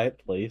line of sight,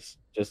 please.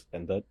 Just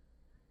end it.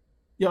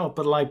 Yeah,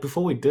 but like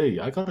before we do,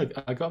 I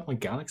got my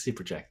Galaxy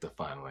projector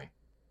finally.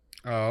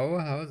 Oh,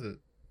 how is it?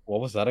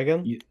 What was that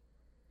again?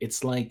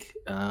 It's like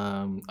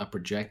a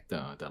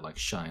projector that like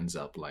shines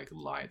up like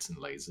lights and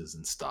lasers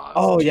and stars.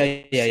 Oh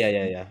and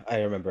yeah. I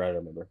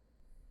remember.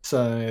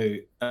 So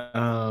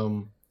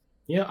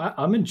yeah,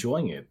 I'm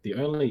enjoying it. The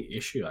only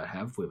issue I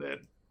have with it,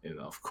 and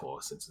of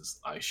course,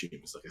 I assume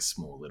it's like a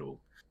small little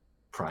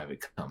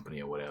private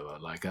company or whatever.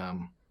 Like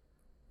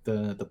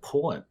the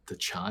port to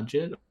charge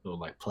it or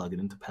like plug it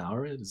in to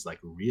power it is like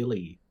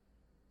really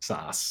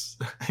sus.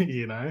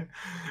 You know,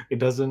 it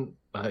doesn't.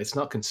 It's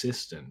not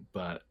consistent,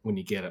 but when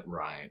you get it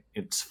right,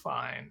 it's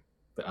fine.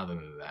 But other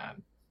than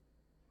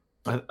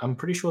that, I'm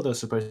pretty sure there's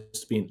supposed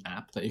to be an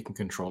app that you can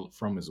control it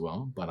from as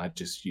well, but I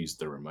just used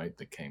the remote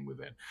that came with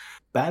it.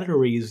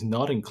 Battery is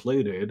not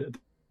included.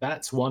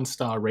 That's 1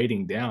 star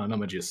rating down, I'm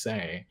gonna just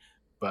say.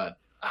 But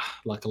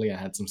luckily I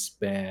had some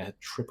spare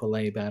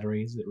AAA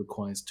batteries. It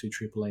requires 2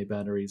 AAA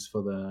batteries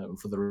for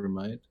the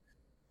remote.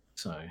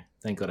 So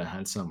thank God I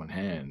had some on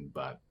hand.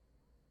 But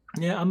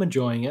yeah, I'm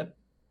enjoying it.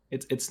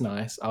 It's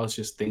nice. I was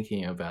just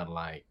thinking about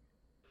like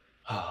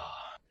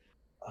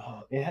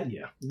yeah.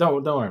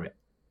 Don't worry about it.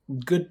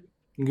 Good,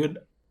 good.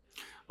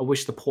 I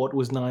wish the port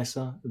was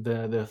nicer.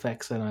 The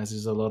effects are nice.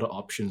 There's a lot of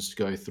options to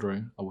go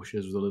through. I wish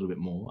there was a little bit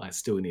more. I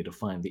still need to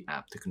find the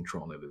app to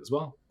control it as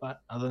well.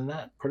 But other than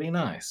that, pretty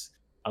nice.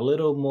 A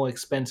little more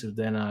expensive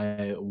than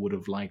I would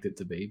have liked it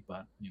to be,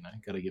 but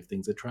got to give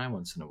things a try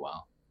once in a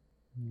while.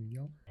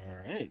 Yep. All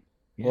right.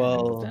 Yeah,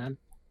 and with Well, that,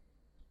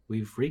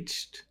 we've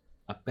reached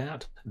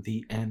about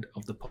the end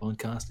of the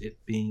podcast. It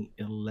being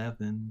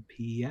 11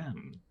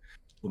 p.m.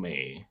 for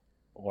me.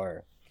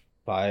 or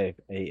 5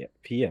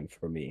 p.m.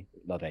 for me,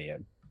 not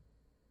a.m.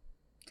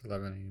 It's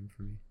 11 a.m.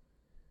 for me.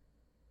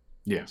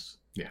 Yes.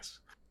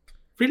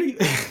 Really?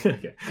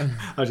 Okay.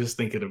 I was just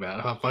thinking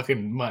about how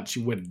fucking much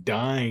you were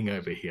dying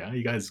over here.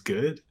 You guys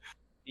good?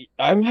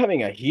 I'm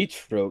having a heat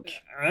stroke.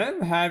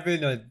 I'm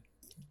having a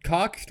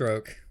cock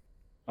stroke.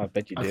 I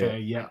bet you do. Okay,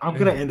 yeah. I'm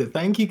going to end it.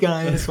 Thank you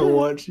guys for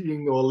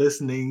watching or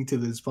listening to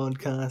this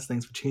podcast.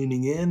 Thanks for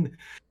tuning in.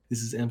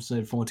 This is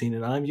episode 14,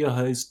 and I'm your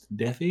host,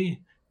 Deffy.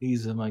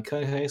 These are my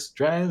co-hosts,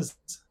 Draz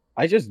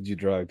I just do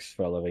drugs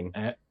for a living.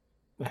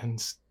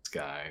 and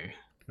Sky.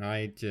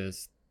 I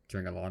just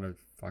drink a lot of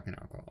fucking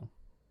alcohol.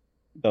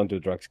 Don't do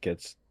drugs,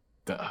 kids.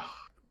 Duh.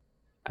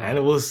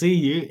 And we'll see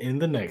you in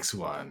the next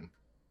one.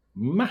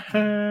 Bye.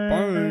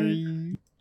 Bye.